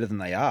much better than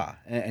they are.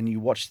 And you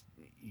watch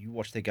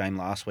their game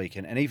last week,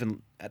 and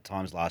even at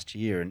times last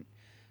year, and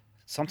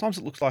sometimes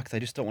it looks like they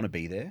just don't want to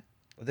be there.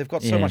 They've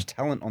got so much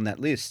talent on that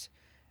list,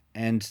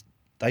 and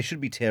they should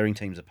be tearing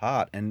teams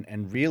apart.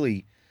 And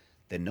really,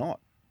 they're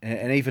not.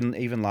 And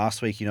even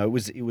last week, it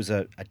was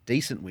a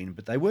decent win,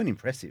 but they weren't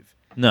impressive.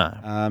 No.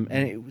 And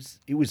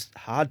it was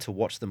hard to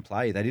watch them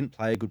play. They didn't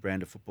play a good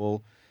brand of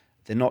football.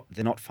 They're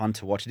not fun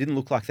to watch. It didn't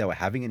look like they were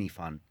having any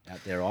fun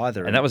out there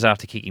either. And that was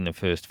after kicking the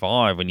first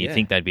 5 when you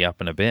think they'd be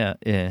up and about.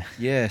 Yeah.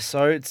 Yeah.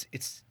 So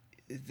it's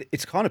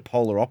kind of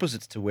polar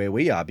opposites to where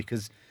we are,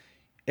 because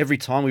every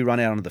time we run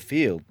out onto the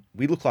field,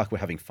 we look like we're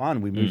having fun.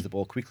 We move the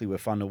ball quickly. We're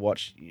fun to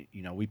watch.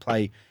 We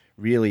play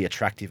really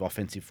attractive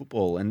offensive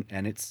football, and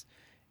it's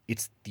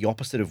the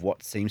opposite of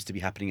what seems to be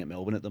happening at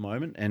Melbourne at the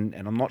moment. And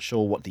I'm not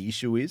sure what the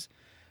issue is,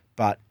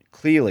 but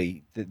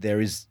clearly there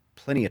is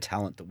plenty of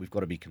talent that we've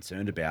got to be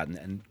concerned about.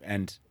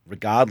 And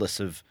regardless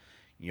of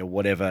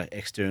whatever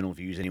external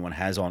views anyone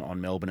has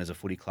on Melbourne as a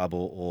footy club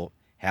or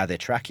how they're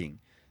tracking,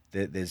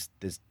 there's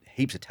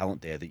heaps of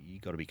talent there that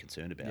you've got to be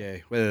concerned about. Yeah,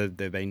 whether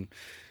they've been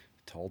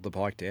told the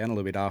pike down a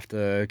little bit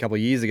after a couple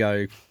of years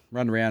ago,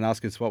 run around,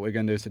 ask us what we're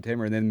going to do in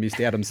September, and then missed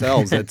out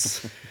themselves.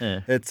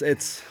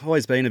 It's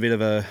always been a bit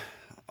of a,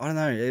 I don't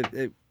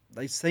know,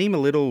 they seem a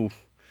little,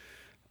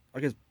 I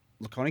guess,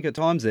 laconic at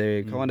times.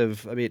 They're kind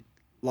of a bit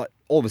like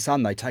all of a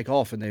sudden they take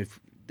off and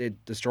they're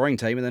destroying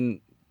team, and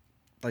then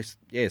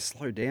they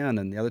slow down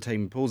and the other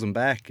team pulls them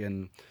back.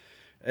 And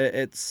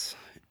it's,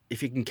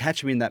 if you can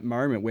catch them in that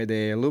moment where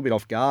they're a little bit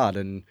off guard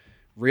and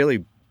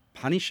really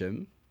punish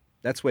them,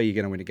 that's where you're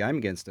going to win a game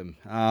against them.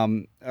 I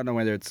don't know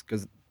whether it's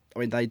because,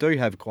 they do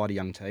have quite a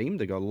young team.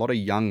 They've got a lot of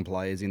young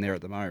players in there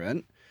at the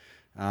moment.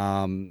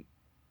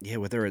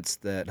 Whether it's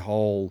that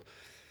whole,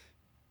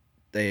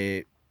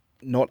 they're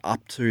not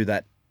up to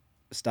that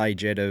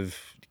stage yet of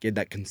get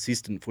that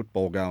consistent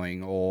football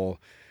going, or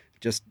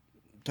just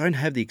don't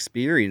have the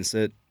experience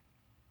that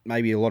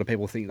maybe a lot of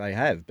people think they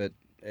have. But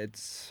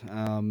it's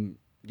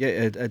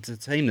it's a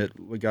team that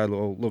we go,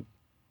 well, look,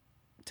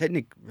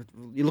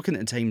 you're looking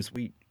at teams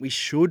we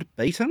should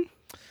beat them.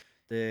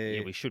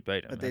 We should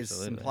beat them. But there's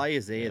some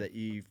players there that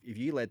if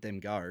you let them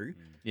go,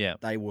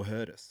 they will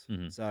hurt us.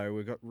 Mm-hmm. So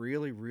we've got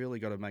really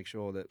got to make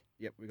sure that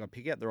we've got to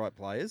pick out the right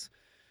players.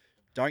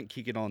 Don't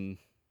kick it on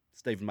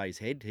Stephen May's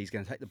head. He's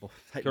going to take the ball,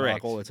 take the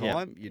mark all the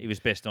time. He was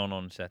best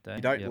on Saturday.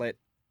 You don't let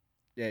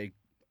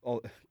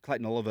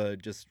Clayton Oliver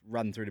just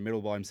run through the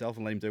middle by himself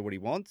and let him do what he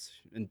wants,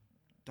 and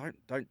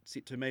don't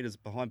sit 2 metres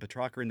behind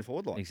Petrarca in the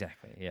forward line.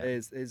 Exactly. Yeah.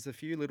 There's a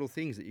few little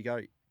things that you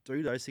go,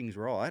 do those things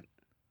right,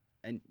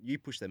 and you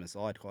push them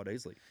aside quite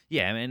easily.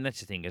 Yeah, that's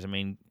the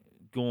thing.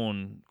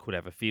 Gawn could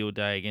have a field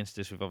day against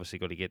us. We've obviously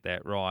got to get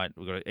that right.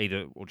 We've got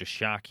to or just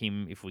shark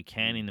him if we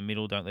can in the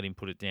middle. Don't let him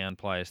put it down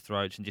players'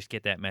 throats, and just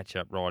get that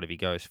matchup right if he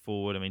goes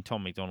forward.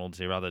 Tom McDonald's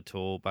their other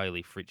tall.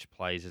 Bailey Fritsch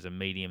plays as a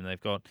medium. They've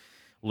got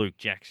Luke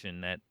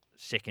Jackson, that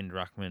second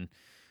ruckman,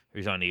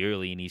 who's only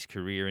early in his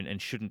career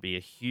and shouldn't be a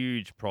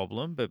huge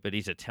problem, but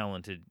he's a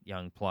talented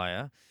young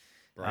player.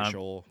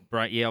 Brayshaw.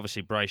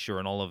 Obviously Brayshaw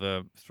and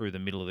Oliver through the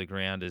middle of the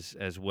ground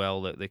as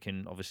well, that they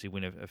can obviously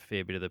win a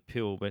fair bit of the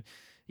pill. But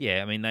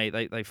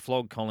they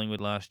flogged Collingwood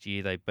last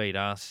year. They beat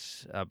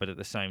us, but at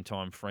the same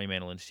time,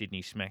 Fremantle and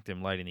Sydney smacked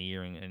them late in the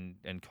year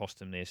and cost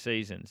them their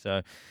season.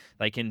 So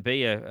they can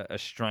be a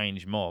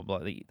strange mob.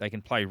 Like they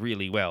can play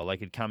really well. They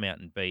could come out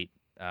and beat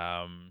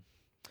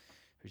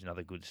who's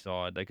another good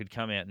side. They could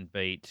come out and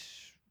beat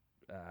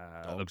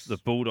the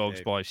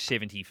Bulldogs by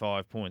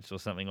 75 points or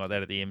something like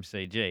that at the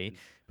MCG,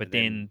 but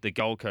then the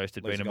Gold Coast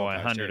had beaten them by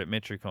 100 at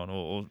Metricon,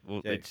 or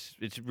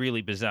it's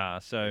really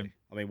bizarre. So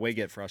we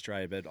get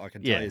frustrated, but I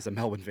can tell you some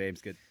Melbourne fans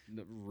get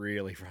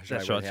really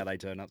frustrated with how they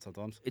turn up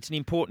sometimes. It's an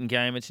important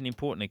game. It's an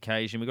important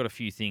occasion. We've got a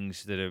few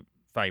things that are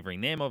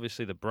favouring them,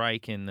 obviously the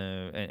break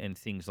and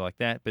things like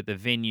that, but the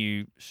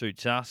venue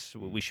suits us.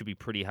 We should be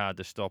pretty hard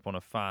to stop on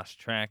a fast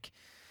track.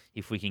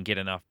 If we can get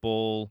enough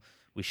ball,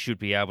 we should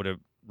be able to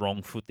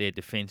wrong foot their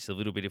defence a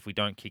little bit if we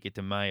don't kick it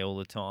to May all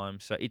the time.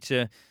 So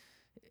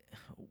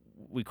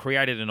we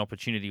created an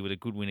opportunity with a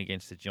good win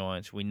against the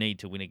Giants. We need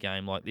to win a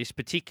game like this,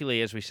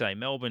 particularly, as we say,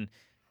 Melbourne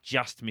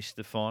just missed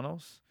the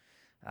finals.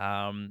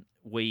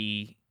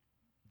 We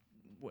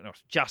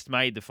just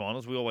made the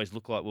finals. We always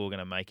looked like we were going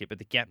to make it, but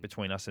the gap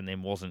between us and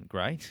them wasn't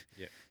great.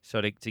 Yeah.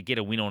 So to get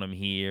a win on them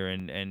here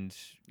and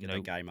get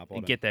that game up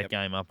on get that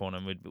game up on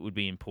them would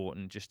be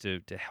important just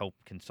to help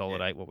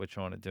consolidate what we're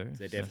trying to do.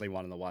 They're definitely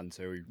one of the ones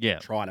who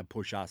trying to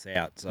push us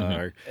out.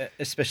 So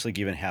especially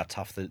given how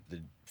tough the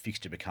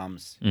fixture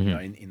becomes,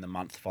 in the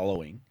month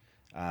following,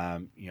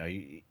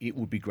 it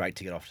would be great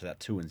to get off to that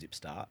 2-0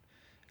 start.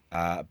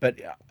 But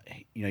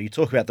you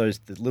talk about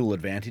the little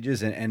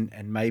advantages, and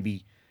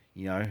maybe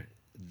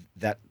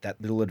that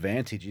little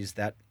advantage is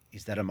that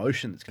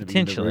emotion that's going to be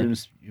in the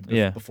rooms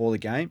before the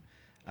game.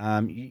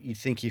 You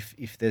think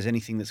if there's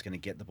anything that's going to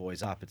get the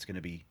boys up, it's going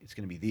to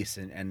be this,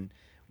 and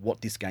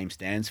what this game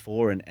stands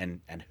for,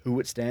 and who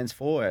it stands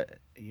for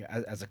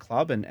as a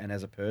club and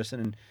as a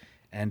person,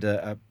 and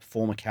a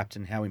former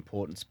captain, how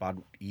important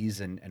Spud is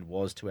and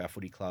was to our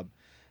footy club.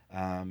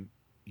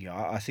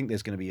 I think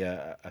there's going to be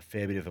a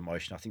fair bit of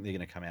emotion. I think they're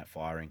going to come out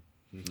firing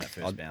in that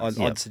first bounce.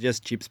 I'd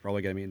suggest Chip's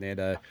probably going to be in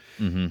there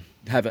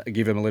to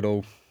give him a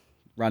little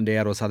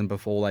rundown or something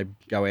before they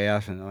go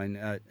out. And I mean,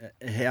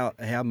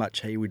 how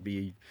much he would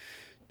be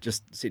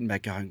just sitting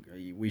back going,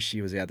 "I wish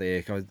he was out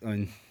there." 'Cause, I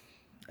mean,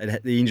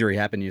 the injury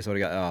happened, you sort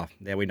of go, "Oh,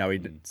 now we know."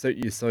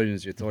 As soon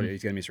as you thought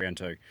he's going to miss round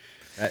 2,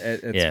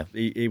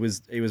 he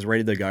was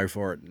ready to go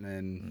for it,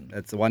 and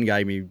it's the one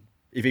game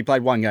if he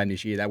played one game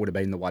this year, that would have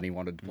been the one he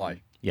wanted to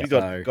play. Yeah,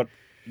 you got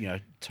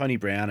Tony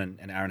Brown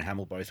and Aaron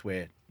Hamill both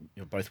wore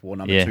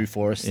number 2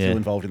 for us, still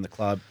involved in the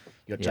club.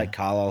 You got Jake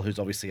Carlisle, who's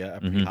obviously a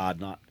pretty hard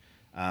nut,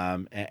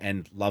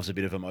 and loves a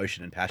bit of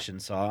emotion and passion.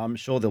 So I'm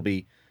sure there'll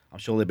be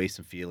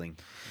some feeling.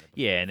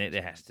 Yeah, and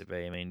there has to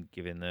be. I mean,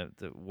 given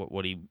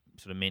what he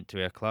sort of meant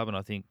to our club, and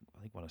I think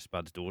one of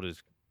Spud's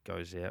daughters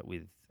goes out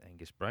with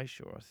Angus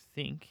Brayshaw. I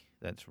think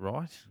that's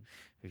right.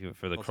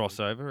 For the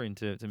crossover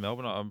into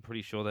Melbourne, I'm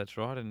pretty sure that's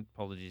right. And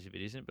apologies if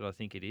it isn't, but I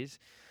think it is.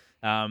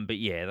 But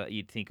yeah,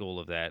 you'd think all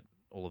of the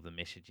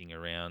messaging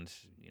around,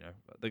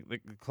 the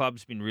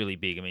club's been really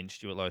big. I mean,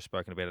 Stewart Loewe's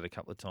spoken about it a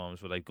couple of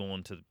times where they've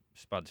gone to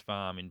Spud's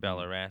farm in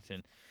Ballarat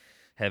and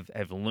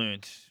have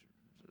learnt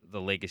the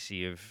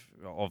legacy of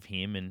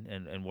him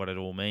and what it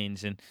all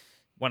means. And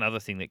one other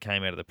thing that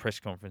came out of the press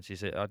conference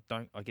is that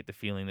I get the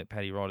feeling that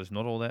Paddy Ryder's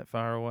not all that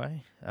far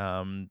away.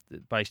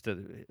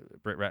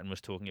 Brett Ratton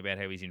was talking about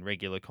how he's in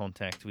regular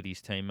contact with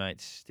his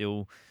teammates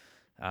still.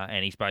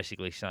 And he's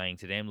basically saying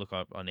to them, look,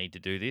 I need to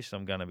do this.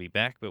 I'm going to be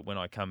back. But when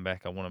I come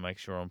back, I want to make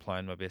sure I'm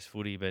playing my best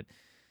footy. But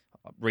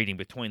reading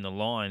between the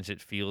lines,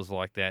 it feels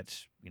like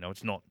that's,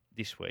 it's not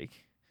this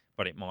week,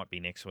 but it might be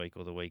next week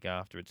or the week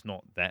after. It's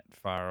not that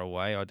far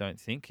away, I don't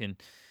think. And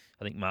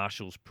I think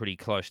Marshall's pretty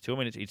close to him.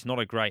 I mean, it's not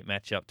a great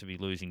matchup to be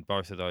losing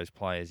both of those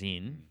players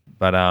in.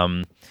 But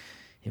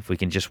if we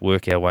can just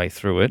work our way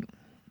through it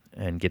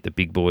and get the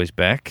big boys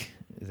back,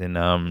 then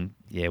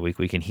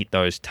we can hit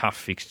those tough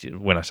fixtures.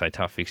 When I say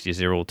tough fixtures,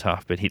 they're all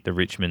tough, but hit the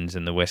Richmonds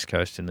and the West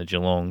Coast and the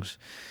Geelongs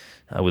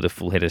with a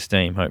full head of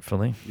steam,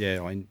 hopefully.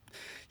 Yeah, I mean,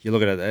 you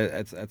look at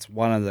it, it's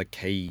one of the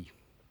key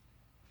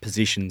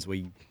positions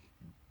we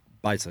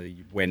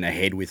basically went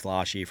ahead with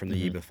last year from the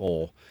year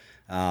before.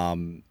 I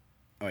mean,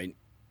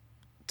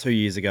 2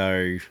 years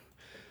ago,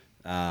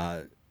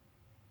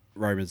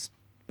 Romer's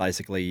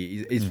basically,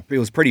 it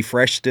was pretty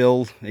fresh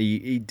still.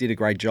 He did a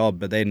great job,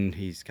 but then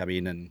he's come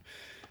in and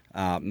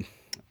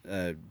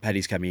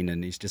Paddy's come in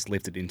and he's just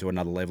lifted into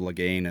another level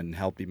again and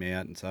helped him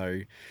out. And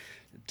so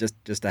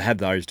just to have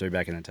those two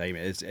back in the team,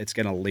 it's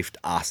going to lift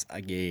us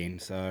again.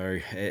 So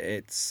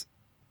it's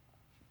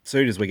as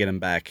soon as we get them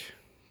back,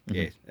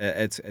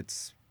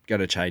 it's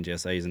going to change our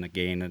season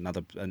again,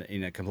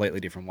 in a completely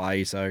different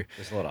way. So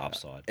there's a lot of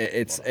upside.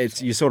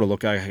 It's you sort of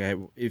look, okay,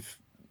 if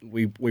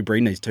we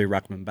bring these two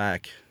ruckmen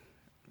back,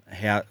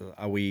 how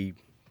are we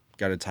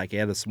going to take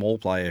out a small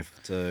player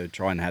to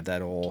try and have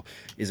that, or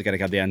is it going to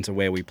come down to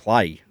where we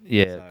play?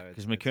 Yeah,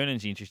 because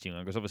McKernan's the interesting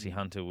one, because obviously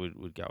Hunter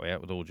would go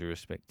out with all due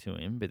respect to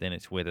him, but then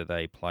it's whether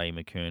they play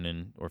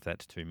McKernan or if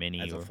that's too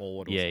many. As a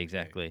forward or yeah, something.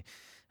 Exactly.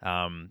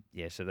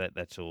 So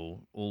that's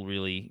all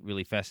really,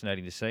 really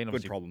fascinating to see. And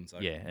good problems, though.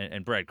 Yeah,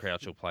 and Brad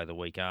Crouch will play the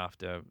week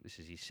after. This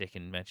is his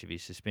second match of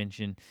his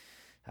suspension.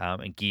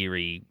 And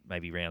Geary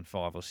maybe round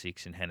 5 or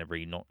 6, and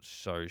Hanbury not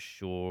so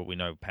sure. We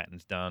know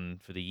Patton's done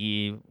for the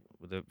year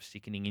with a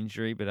sickening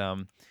injury, but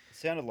it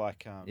sounded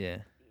like yeah,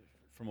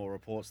 from all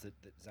reports that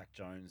Zach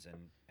Jones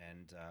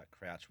and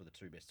Crouch were the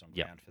two best on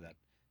ground for that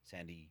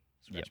Sandy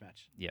scratch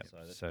match. Yeah, so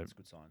that's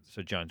good signs.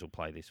 So Jones will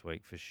play this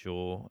week for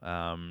sure,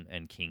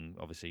 and King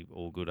obviously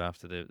all good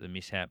after the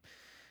mishap.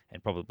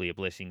 And probably a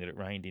blessing that it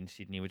rained in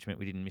Sydney, which meant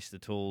we didn't miss the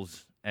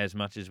tools as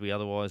much as we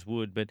otherwise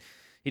would. But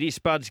it is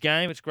Spud's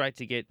game. It's great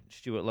to get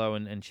Stewart Loewe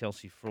and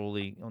Chelsea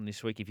Frawley on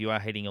this week. If you are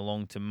heading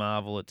along to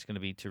Marvel, it's going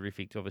to be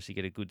terrific to obviously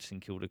get a good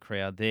St Kilda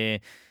crowd there.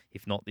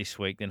 If not this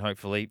week, then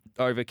hopefully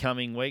over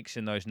coming weeks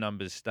and those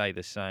numbers stay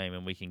the same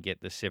and we can get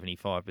the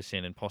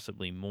 75% and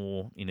possibly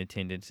more in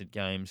attendance at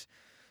games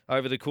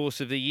over the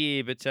course of the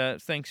year. But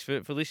thanks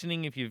for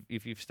listening if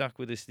you've stuck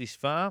with us this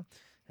far.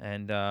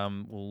 And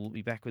we'll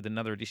be back with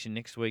another edition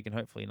next week and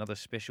hopefully another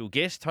special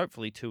guest,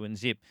 hopefully 2 and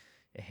Zip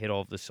ahead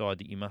of the side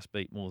that you must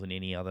beat more than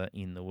any other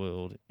in the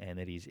world, and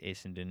that is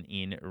Essendon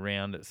in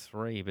round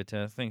 3. But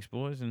thanks,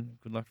 boys, and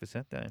good luck for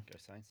Saturday. Go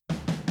Saints.